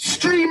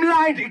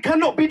 Streamlined, it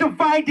cannot be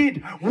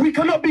divided. We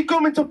cannot be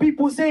coming to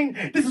people saying,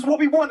 this is what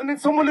we want, and then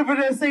someone over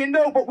there saying,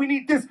 no, but we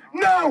need this.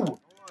 No!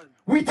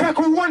 We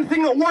tackle one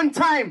thing at one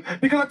time.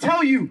 Because I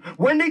tell you,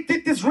 when they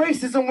did this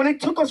racism, when they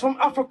took us from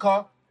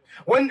Africa,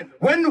 when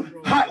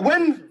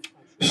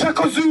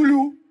Shaka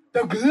Zulu,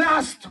 the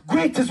last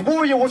greatest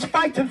warrior, was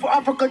fighting for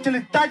Africa until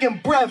his dying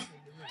breath,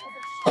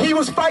 he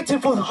was fighting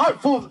for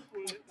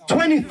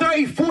 20,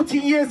 30, 40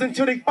 years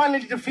until they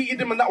finally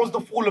defeated him, and that was the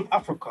fall of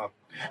Africa.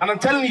 And I'm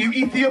telling you,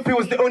 Ethiopia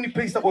was the only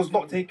place that was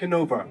not taken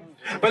over.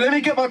 But let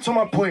me get back to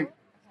my point.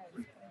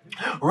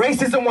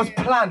 Racism was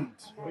planned,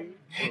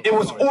 it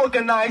was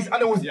organized,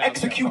 and it was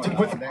executed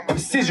with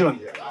precision.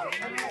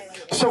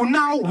 So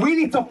now we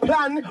need to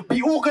plan,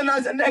 be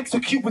organized, and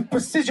execute with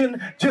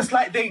precision just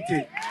like they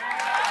did.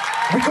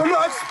 We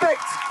cannot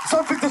expect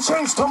something to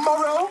change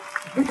tomorrow.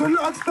 We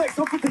cannot expect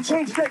something to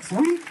change next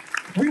week.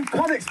 We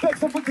can't expect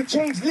something to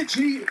change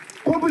literally,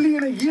 probably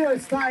in a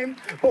year's time,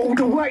 but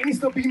the work needs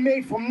to be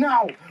made from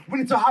now. We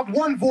need to have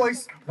one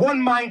voice,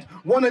 one mind,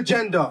 one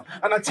agenda.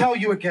 And I tell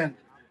you again,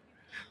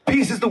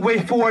 peace is the way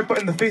forward, but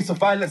in the face of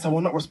violence, I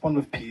will not respond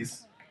with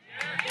peace.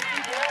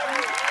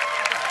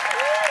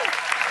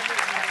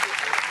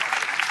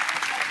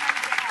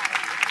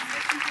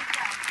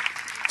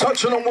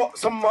 Touching on what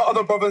some of my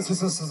other brothers and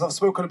sisters have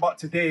spoken about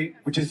today,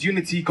 which is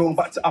unity going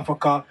back to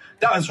Africa,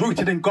 that is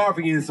rooted in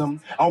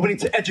Garveyism, and we need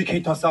to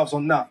educate ourselves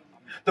on that.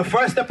 The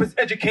first step is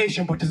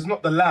education, but it is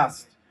not the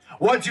last.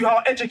 Once you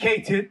are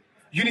educated,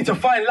 you need to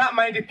find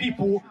like-minded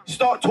people,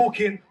 start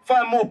talking,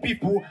 find more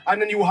people,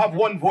 and then you will have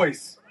one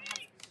voice.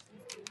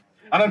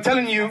 And I'm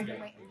telling you,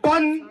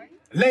 ban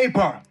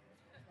Labour,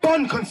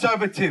 ban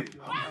Conservative,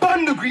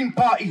 ban the Green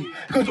Party,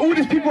 because all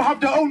these people have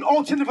their own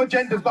alternative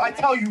agendas, but I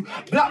tell you,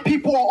 black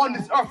people are on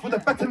this earth for the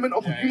betterment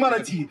of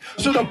humanity.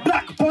 So the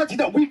black party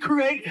that we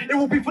create, it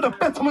will be for the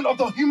betterment of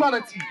the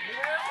humanity.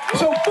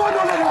 So ban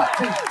all of that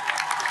thing.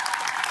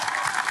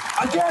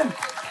 Again,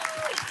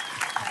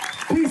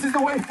 peace is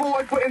the way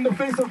forward, but in the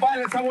face of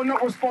violence, I will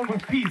not respond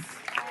with peace.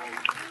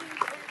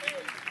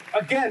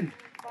 Again,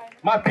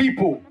 my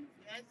people,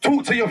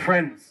 talk to your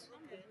friends,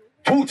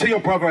 talk to your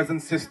brothers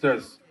and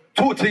sisters,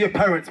 talk to your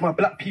parents, my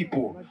black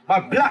people,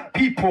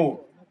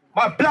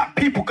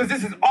 because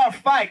this is our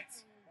fight.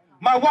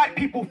 My white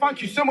people,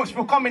 thank you so much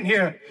for coming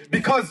here,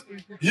 because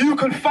you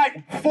can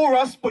fight for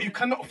us, but you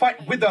cannot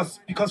fight with us,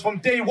 because from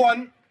day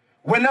one,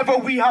 whenever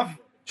we have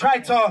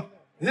tried to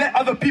let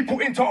other people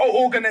into our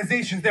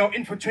organizations, they are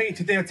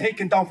infiltrated, they are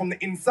taken down from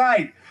the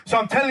inside. So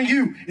I'm telling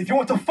you, if you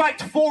want to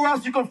fight for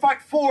us, you can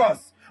fight for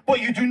us, but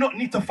you do not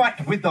need to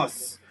fight with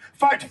us.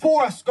 Fight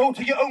for us. Go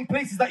to your own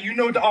places that you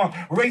know that are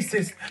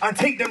racist and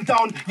take them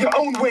down your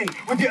own way,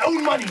 with your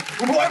own money,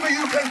 with whatever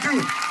you can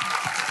do.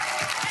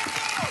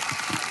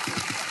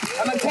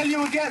 And I tell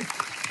you again,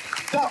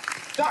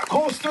 that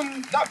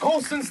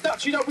Colston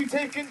statue that we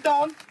taken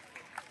down,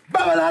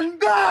 Babylon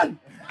gone!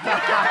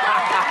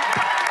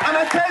 And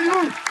I tell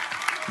you,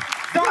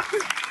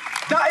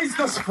 that is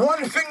the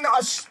one thing that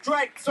has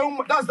struck so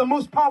much. That's the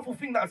most powerful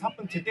thing that has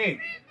happened today.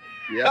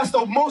 Yeah. That's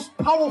the most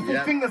powerful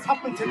thing that's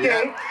happened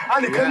today,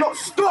 and it cannot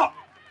stop.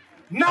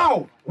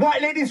 Now,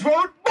 White Ladies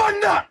Road, burn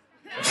that!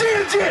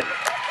 Change it!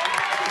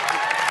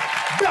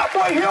 Black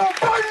Boy Hill,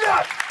 burn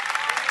that!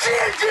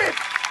 Change it!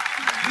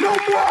 No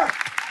more!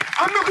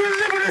 I'm not going to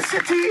live in a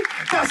city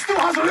that still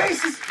has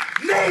racist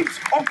names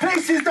or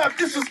places that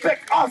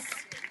disrespect us.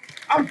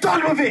 I'm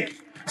done with it.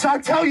 So I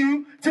tell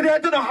you, today I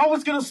don't know how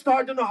it's going to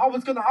start, I don't know how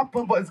it's going to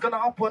happen, but it's going to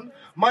happen.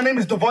 My name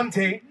is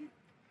Devontae,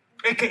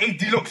 aka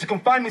Deluxe. You can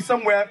find me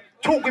somewhere,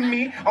 talk with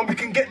me, and we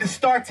can get this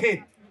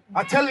started.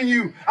 I'm telling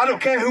you, I don't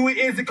care who it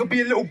is. It could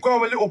be a little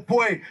girl, a little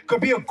boy. It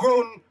could be a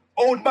grown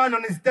old man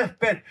on his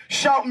deathbed.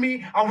 Shout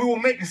me, and we will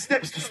make the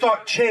steps to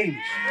start change.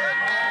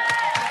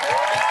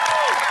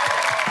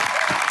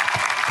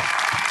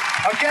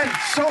 Again,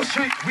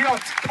 socially, we are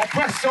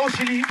oppressed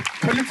socially,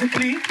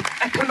 politically,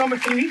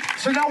 economically.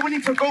 So now we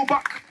need to go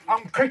back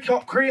and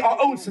create our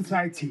own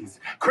societies,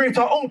 create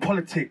our own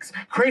politics,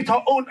 create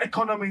our own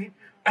economy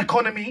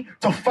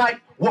to fight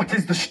what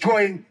is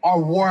destroying our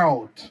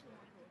world.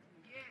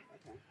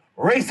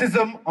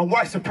 Racism and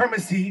white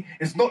supremacy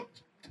does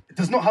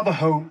not have a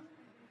home.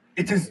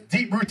 It is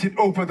deep-rooted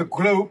over the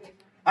globe,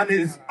 and it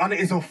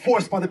is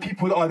enforced by the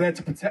people that are there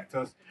to protect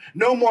us.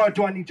 No more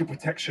do I need your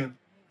protection.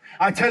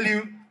 I tell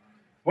you,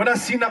 when I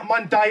seen that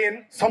man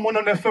dying, someone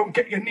on their phone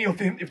get your knee off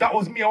him. If that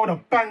was me, I would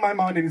have banged my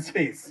man in his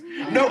face.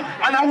 No,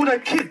 and I would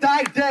have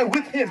died there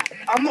with him.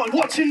 I'm not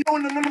watching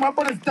none of my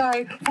brothers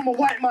die from a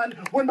white man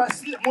when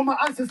my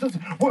ancestors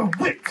were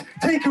whipped,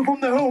 taken from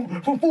their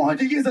home for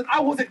 400 years, and I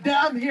wasn't there.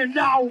 I'm here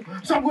now,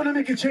 so I'm going to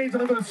make a change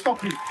and I'm going to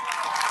stop it.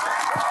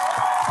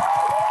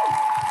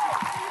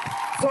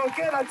 So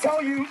again, I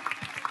tell you,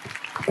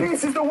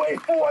 peace is the way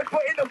forward, but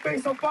in the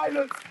face of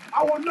violence,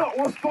 I will not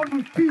respond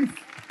with peace.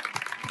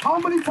 How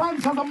many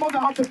times has a mother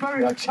had to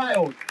bury her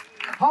child?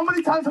 How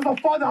many times has a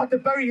father had to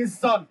bury his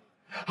son?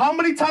 How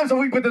many times have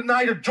we been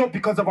denied a job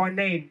because of our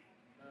name?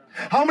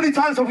 How many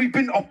times have we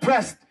been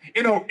oppressed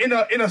in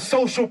a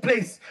social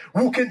place,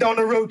 walking down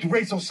the road,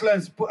 racial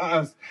slurs put at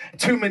us?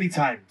 Too many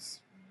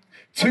times.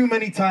 Too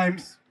many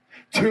times.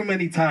 Too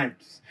many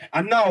times.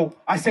 And now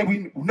I say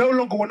we're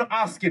not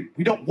asking.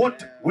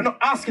 We're not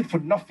asking for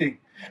nothing.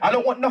 I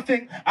don't want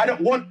nothing. I don't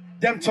want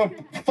them to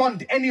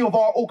fund any of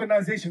our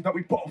organizations that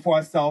we put up for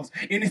ourselves.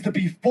 It needs to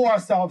be for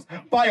ourselves,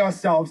 by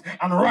ourselves,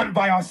 and run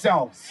by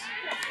ourselves.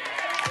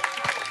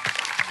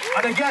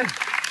 And again,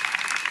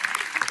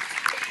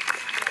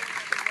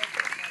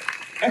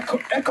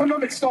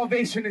 economic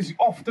starvation is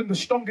often the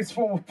strongest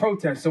form of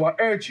protest, so I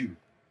urge you,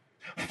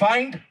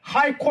 find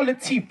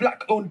high-quality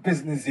black-owned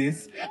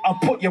businesses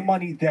and put your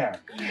money there.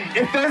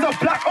 If there's a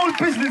black-owned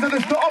business and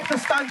it's not up to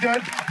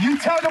standard, you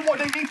tell them what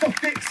they need to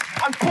fix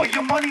and put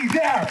your money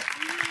there.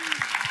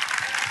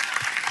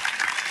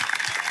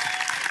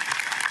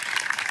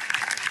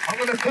 I'm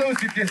going to close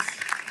with this.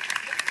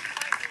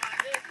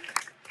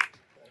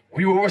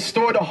 We will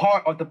restore the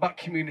heart of the black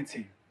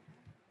community.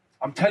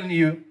 I'm telling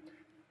you,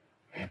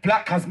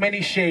 black has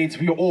many shades.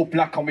 We are all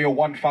black and we are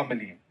one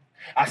family.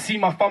 I see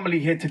my family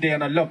here today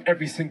and I love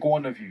every single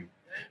one of you.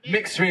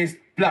 Mixed race,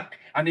 black.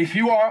 And if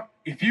you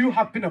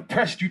have been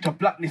oppressed due to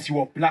blackness, you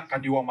are black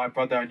and you are my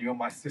brother and you are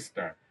my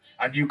sister.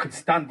 And you can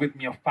stand with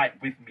me and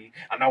fight with me,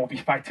 and I will be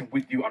fighting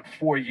with you and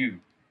for you.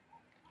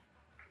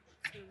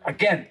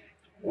 Again,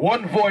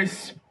 one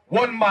voice,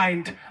 one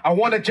mind, and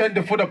one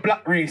agenda for the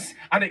black race.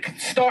 And it can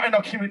start in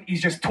our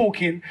communities just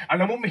talking, and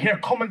then when we hear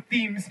common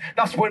themes,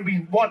 that's when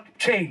we want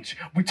change.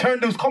 We turn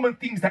those common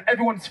themes that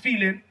everyone's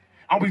feeling,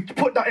 and we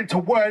put that into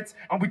words,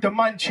 and we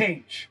demand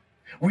change.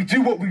 We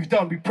do what we've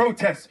done. We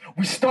protest,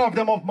 we starve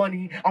them of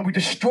money, and we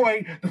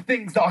destroy the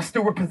things that are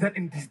still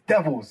representing these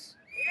devils.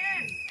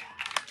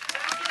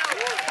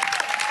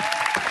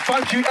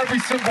 Thank you, every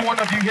single one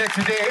of you here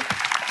today.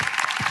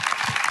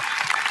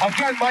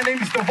 Again, my name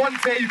is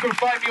Devontae. You can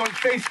find me on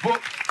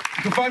Facebook.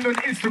 You can find me on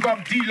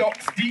Instagram,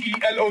 Delox,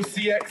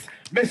 D-E-L-O-C-X.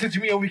 Message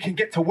me and we can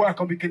get to work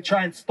and we can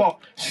try and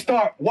start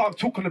what I'm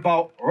talking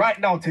about right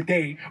now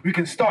today. We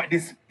can start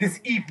this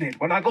evening.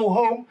 When I go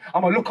home,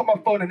 I'm going to look at my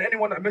phone and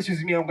anyone that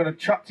messages me, I'm going to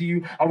chat to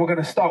you and we're going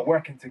to start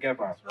working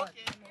together.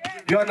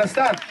 You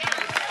understand?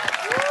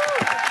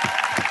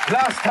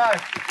 Last time.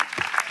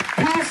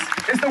 Peace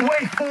is the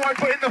way forward,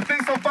 but in the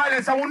face of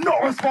violence, I will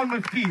not respond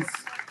with peace.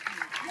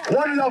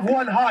 One love,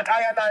 one heart,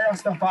 I and I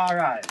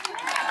Rastafari.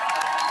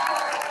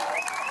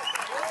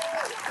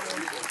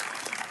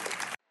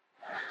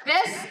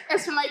 This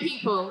is for my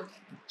people,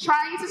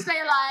 trying to stay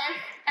alive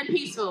and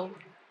peaceful.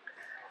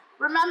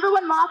 Remember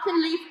when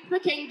Martin Luther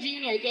King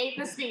Jr. gave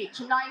the speech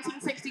in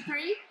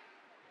 1963?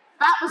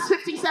 That was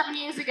 57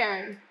 years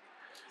ago.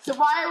 So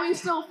why are we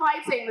still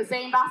fighting the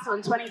same battle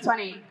in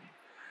 2020?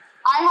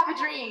 I have a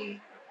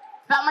dream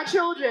that my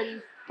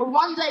children will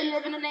one day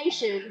live in a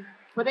nation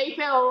where they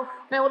feel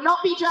they will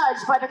not be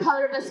judged by the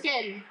color of their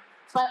skin,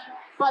 but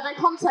by the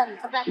content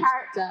of their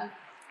character.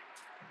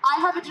 I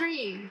have a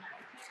dream.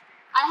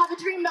 I have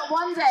a dream that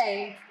one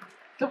day,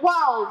 the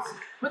world,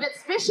 with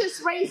its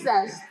vicious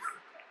racists,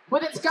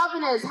 with its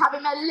governors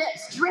having their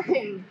lips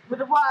dripping with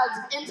the words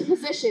of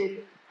interposition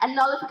and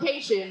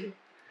nullification,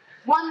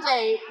 one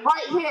day,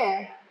 right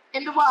here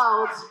in the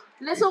world,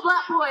 little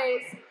black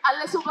boys and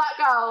little black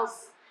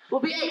girls will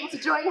be able to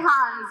join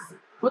hands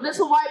with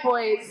little white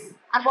boys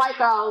and white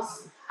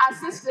girls as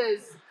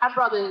sisters and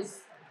brothers.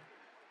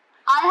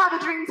 I have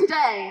a dream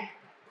today.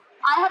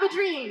 I have a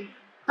dream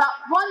that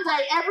one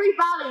day every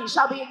valley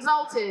shall be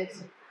exalted,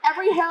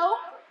 every hill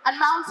and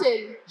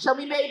mountain shall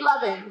be made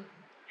loving.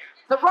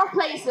 The rough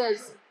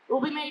places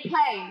will be made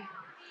plain,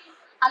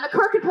 and the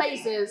crooked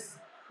places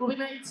will be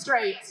made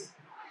straight.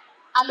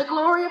 And the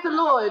glory of the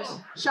Lord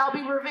shall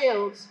be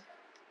revealed,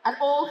 and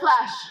all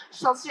flesh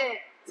shall see it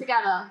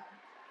together.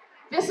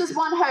 This is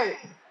one hope.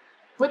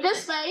 With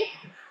this faith,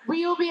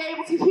 we will be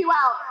able to hew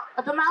out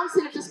of the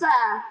mountain of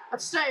despair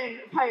of stone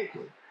of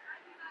hope.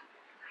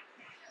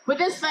 With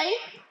this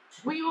faith,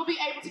 we will be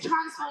able to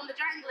transform the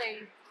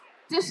jangling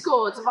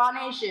discords of our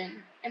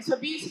nation into a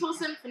beautiful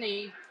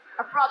symphony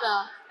of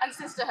brother and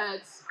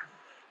sisterhoods.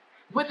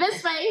 With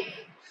this faith,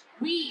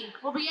 we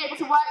will be able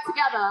to work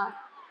together,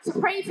 to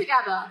pray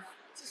together,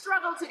 to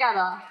struggle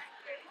together.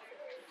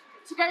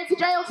 to go to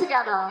jail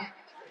together,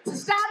 to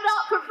stand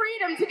up for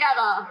freedom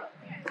together,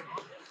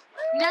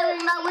 knowing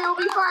that we will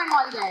be fine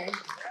one day.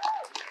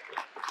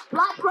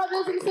 Black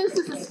brothers and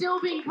sisters are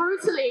still being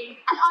brutally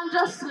and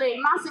unjustly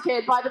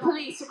massacred by the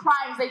police for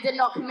crimes they did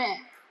not commit.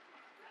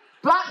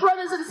 Black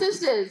brothers and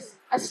sisters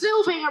are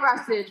still being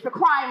arrested for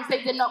crimes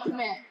they did not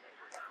commit.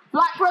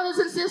 Black brothers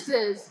and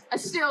sisters are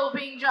still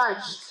being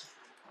judged.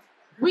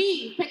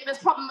 We think this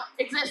problem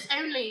exists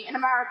only in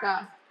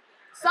America.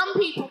 Some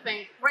people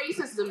think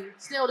racism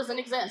still doesn't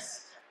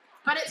exist,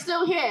 but it's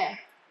still here.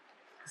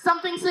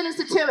 Something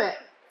sinister to it,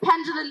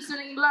 pendulum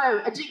swinging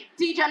low, a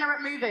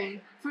degenerate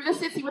moving through the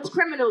city with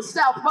criminals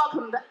stealth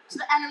welcome to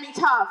the enemy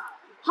turf.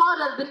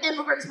 Harder than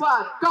immigrants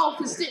work, golf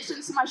is stitched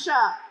into my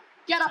shirt.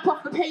 Get up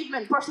off the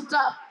pavement, brush the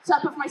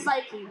dirt off my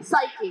psyche.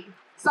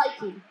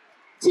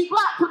 Too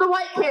black for the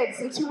white kids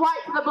and too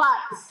white for the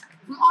blacks.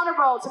 From honor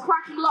roll to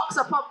cracking locks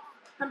up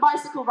and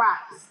bicycle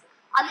racks.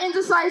 I'm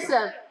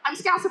indecisive, I'm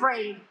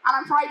scatterbrained, and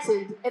I'm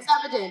frightened, it's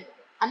evident.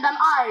 And them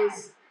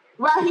eyes,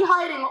 where are he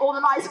hiding all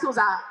the icicles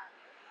at?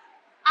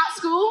 At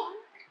school,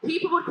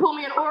 people would call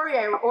me an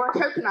Oreo or a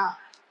coconut.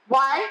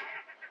 Why?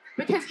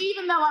 Because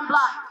even though I'm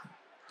black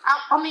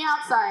on the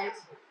outside,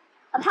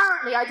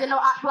 apparently I did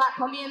not act black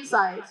on the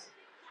inside.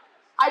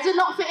 I did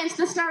not fit into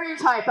the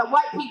stereotype that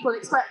white people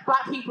expect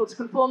black people to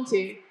conform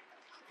to.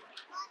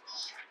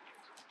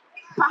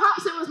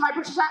 Perhaps it was my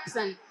British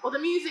accent, or the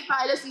music that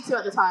I listened to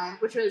at the time,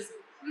 which was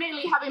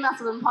merely heavy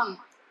metal and punk.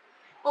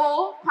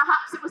 Or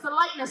perhaps it was the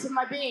lightness of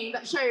my being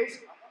that showed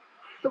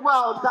the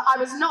world that I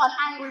was not an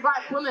angry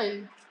black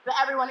woman that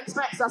everyone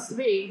expects us to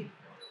be.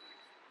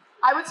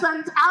 I would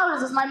spend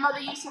hours as my mother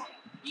used to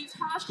use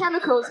harsh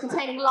chemicals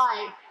containing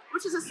lye,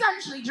 which is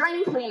essentially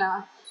drain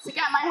cleaner, to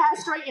get my hair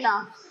straight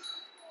enough,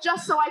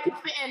 just so I could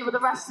fit in with the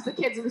rest of the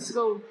kids in the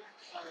school.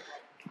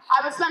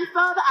 I would spend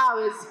further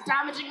hours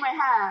damaging my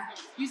hair,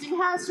 using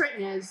hair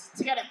straighteners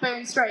to get it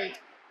bone straight.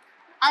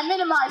 I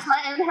minimized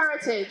my own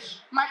heritage,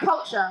 my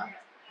culture.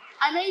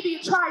 I maybe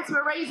tried to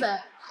erase it.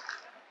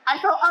 I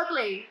felt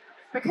ugly,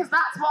 because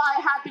that's what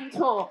I had been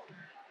taught.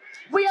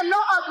 We are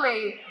not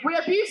ugly. We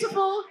are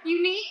beautiful,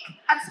 unique,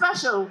 and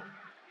special.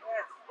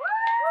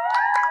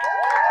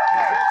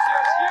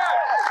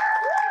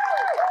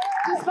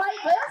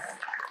 Despite this,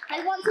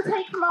 they want to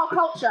take from our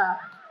culture,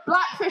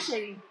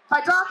 blackfishing,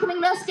 by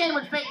darkening their skin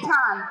with fake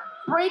tan,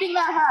 braiding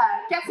their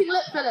hair, getting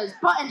lip fillers,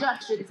 butt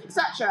injections,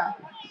 etc.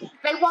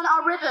 They want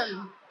our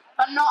rhythm,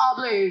 but not our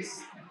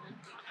blues.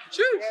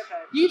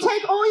 You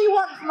take all you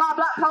want from our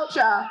black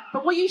culture,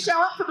 but will you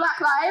show up for black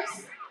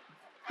lives?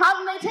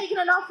 Haven't they taken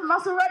enough from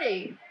us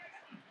already?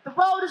 The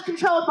world is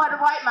controlled by the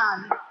white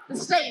man, the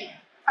state,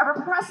 a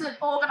repressive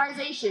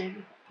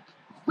organization.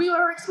 We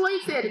were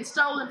exploited and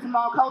stolen from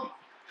our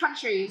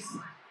countries.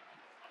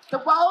 The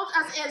world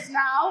as it is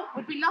now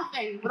would be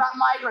nothing without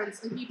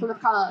migrants and people of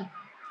colour.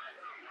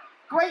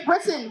 Great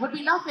Britain would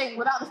be nothing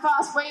without the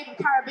first wave of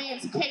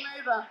Caribbeans who came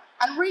over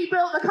and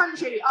rebuilt the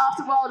country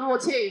after World War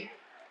II.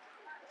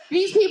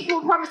 These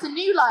people were promised a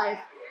new life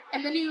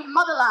in the new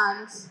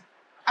motherland,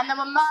 and then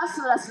were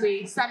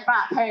mercilessly sent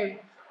back home.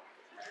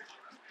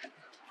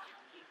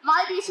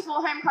 My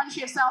beautiful home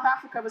country of South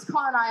Africa was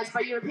colonised by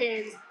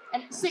Europeans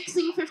in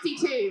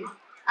 1652,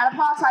 and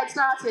apartheid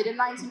started in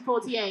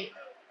 1948.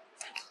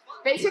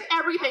 They took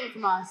everything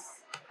from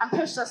us and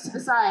pushed us to the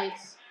side.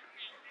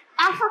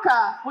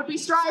 Africa would be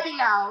striving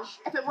now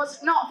if it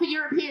was not for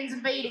Europeans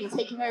invading and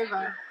taking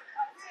over.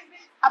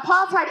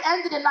 Apartheid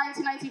ended in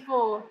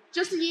 1994,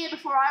 just a year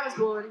before I was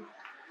born,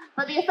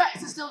 but the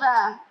effects are still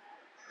there.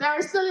 There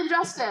is still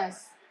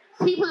injustice.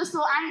 People are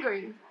still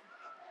angry.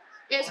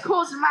 It has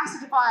caused a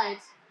massive divide.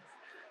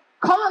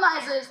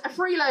 Colonizers are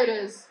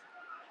freeloaders,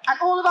 and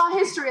all of our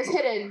history is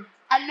hidden,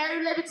 and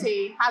no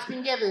liberty has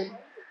been given.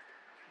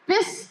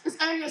 This is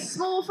only a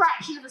small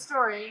fraction of the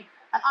story,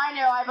 and I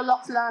know I have a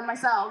lot to learn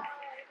myself.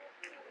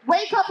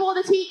 Wake up all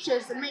the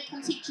teachers and make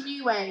them teach a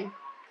new way.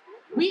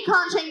 We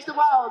can't change the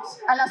world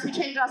unless we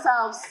change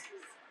ourselves.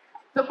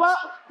 The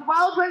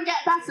world won't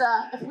get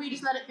better if we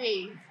just let it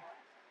be.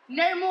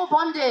 No more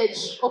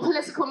bondage or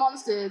political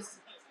monsters.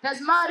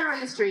 There's murder in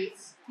the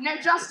streets. No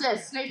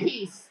justice, no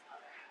peace.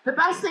 The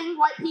best thing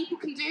white people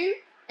can do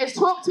is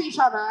talk to each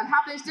other and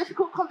have those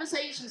difficult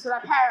conversations with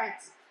our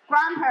parents,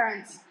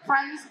 grandparents,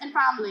 friends, and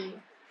family.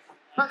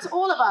 But to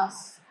all of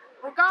us,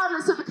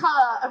 regardless of the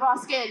colour of our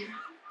skin,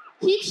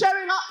 keep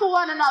showing up for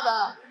one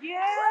another.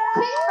 Yeah.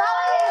 Keep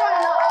valuing one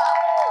another.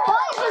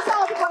 Find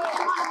yourself for one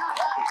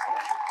another.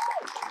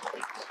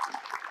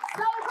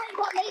 Celebrate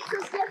what makes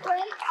us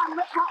different and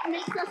what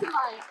makes us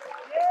alike.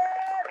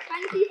 Yeah.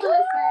 Thank you for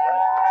listening.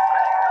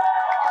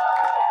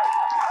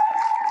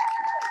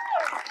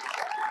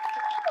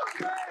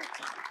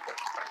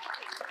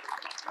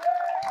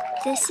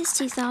 This is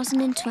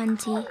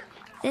 2020.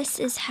 This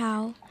is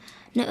how.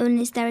 Not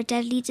only is there a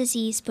deadly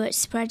disease, but it's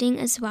spreading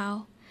as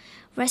well.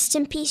 Rest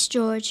in peace,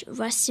 George.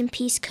 Rest in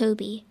peace,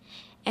 Kobe.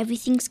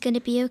 Everything's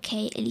gonna be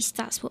okay, at least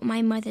that's what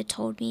my mother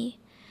told me.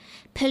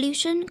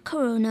 Pollution,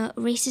 corona,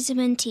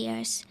 racism and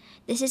tears.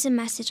 This is a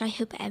message I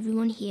hope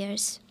everyone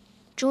hears.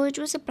 George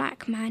was a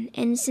black man,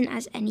 innocent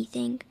as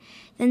anything.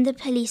 Then the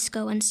police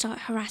go and start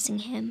harassing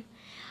him.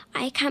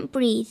 I can't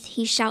breathe,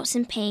 he shouts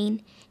in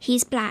pain.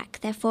 He's black,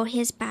 therefore he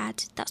is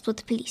bad. That's what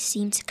the police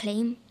seem to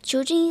claim.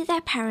 Children need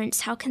their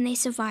parents, how can they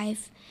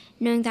survive?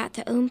 Knowing that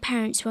their own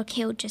parents were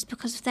killed just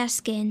because of their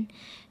skin.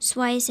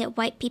 So why is it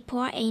white people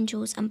are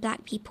angels and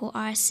black people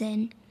are a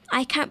sin?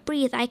 I can't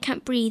breathe,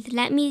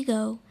 let me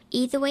go.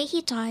 Either way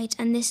he died,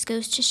 and this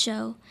goes to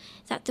show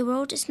that the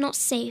world is not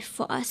safe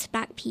for us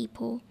black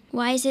people.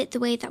 Why is it the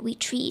way that we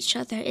treat each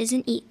other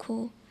isn't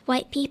equal?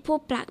 White people,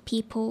 black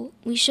people,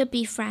 we should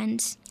be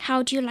friends.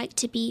 How do you like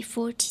to be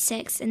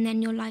 46 and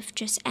then your life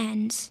just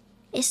ends?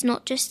 It's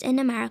not just in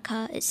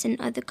America, it's in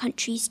other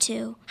countries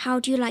too.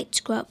 How do you like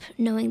to grow up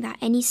knowing that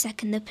any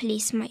second the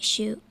police might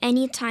shoot?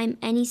 Any time,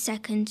 any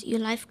second, your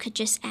life could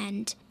just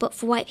end. But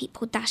for white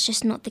people, that's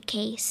just not the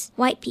case.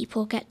 White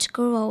people get to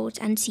grow old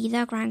and see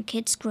their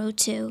grandkids grow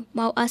too,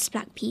 while us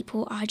black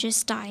people are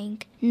just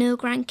dying. No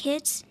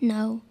grandkids?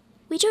 No.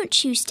 We don't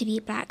choose to be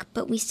black,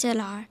 but we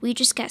still are. We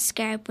just get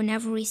scared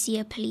whenever we see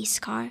a police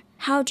car.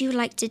 How do you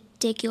like to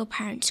dig your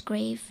parents'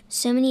 grave?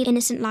 So many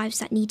innocent lives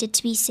that needed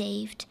to be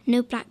saved.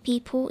 No black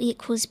people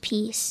equals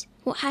peace.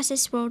 What has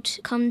this world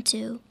come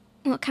to?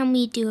 What can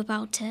we do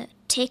about it?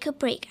 Take a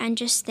break and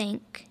just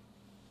think.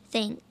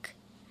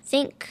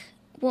 Think.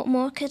 What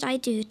more could I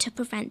do to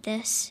prevent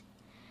this?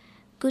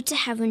 Go to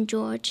heaven,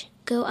 George.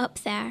 Go up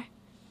there.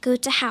 Go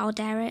to hell,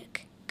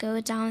 Derek. Go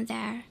down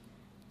there.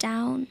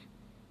 Down.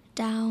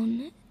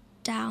 Down,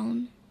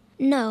 down.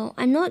 No,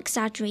 I'm not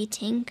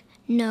exaggerating.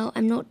 No,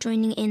 I'm not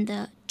joining in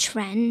the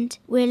trend.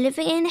 We're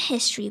living in a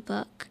history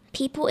book.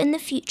 People in the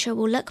future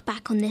will look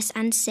back on this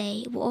and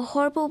say, what a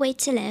horrible way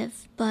to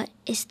live, but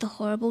it's the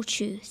horrible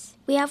truth.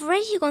 We have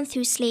already gone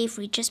through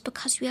slavery just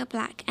because we are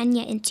black, and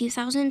yet in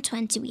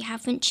 2020 we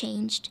haven't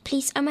changed.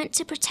 Police are meant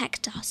to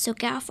protect us, so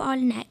get off our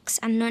necks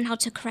and learn how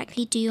to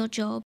correctly do your job.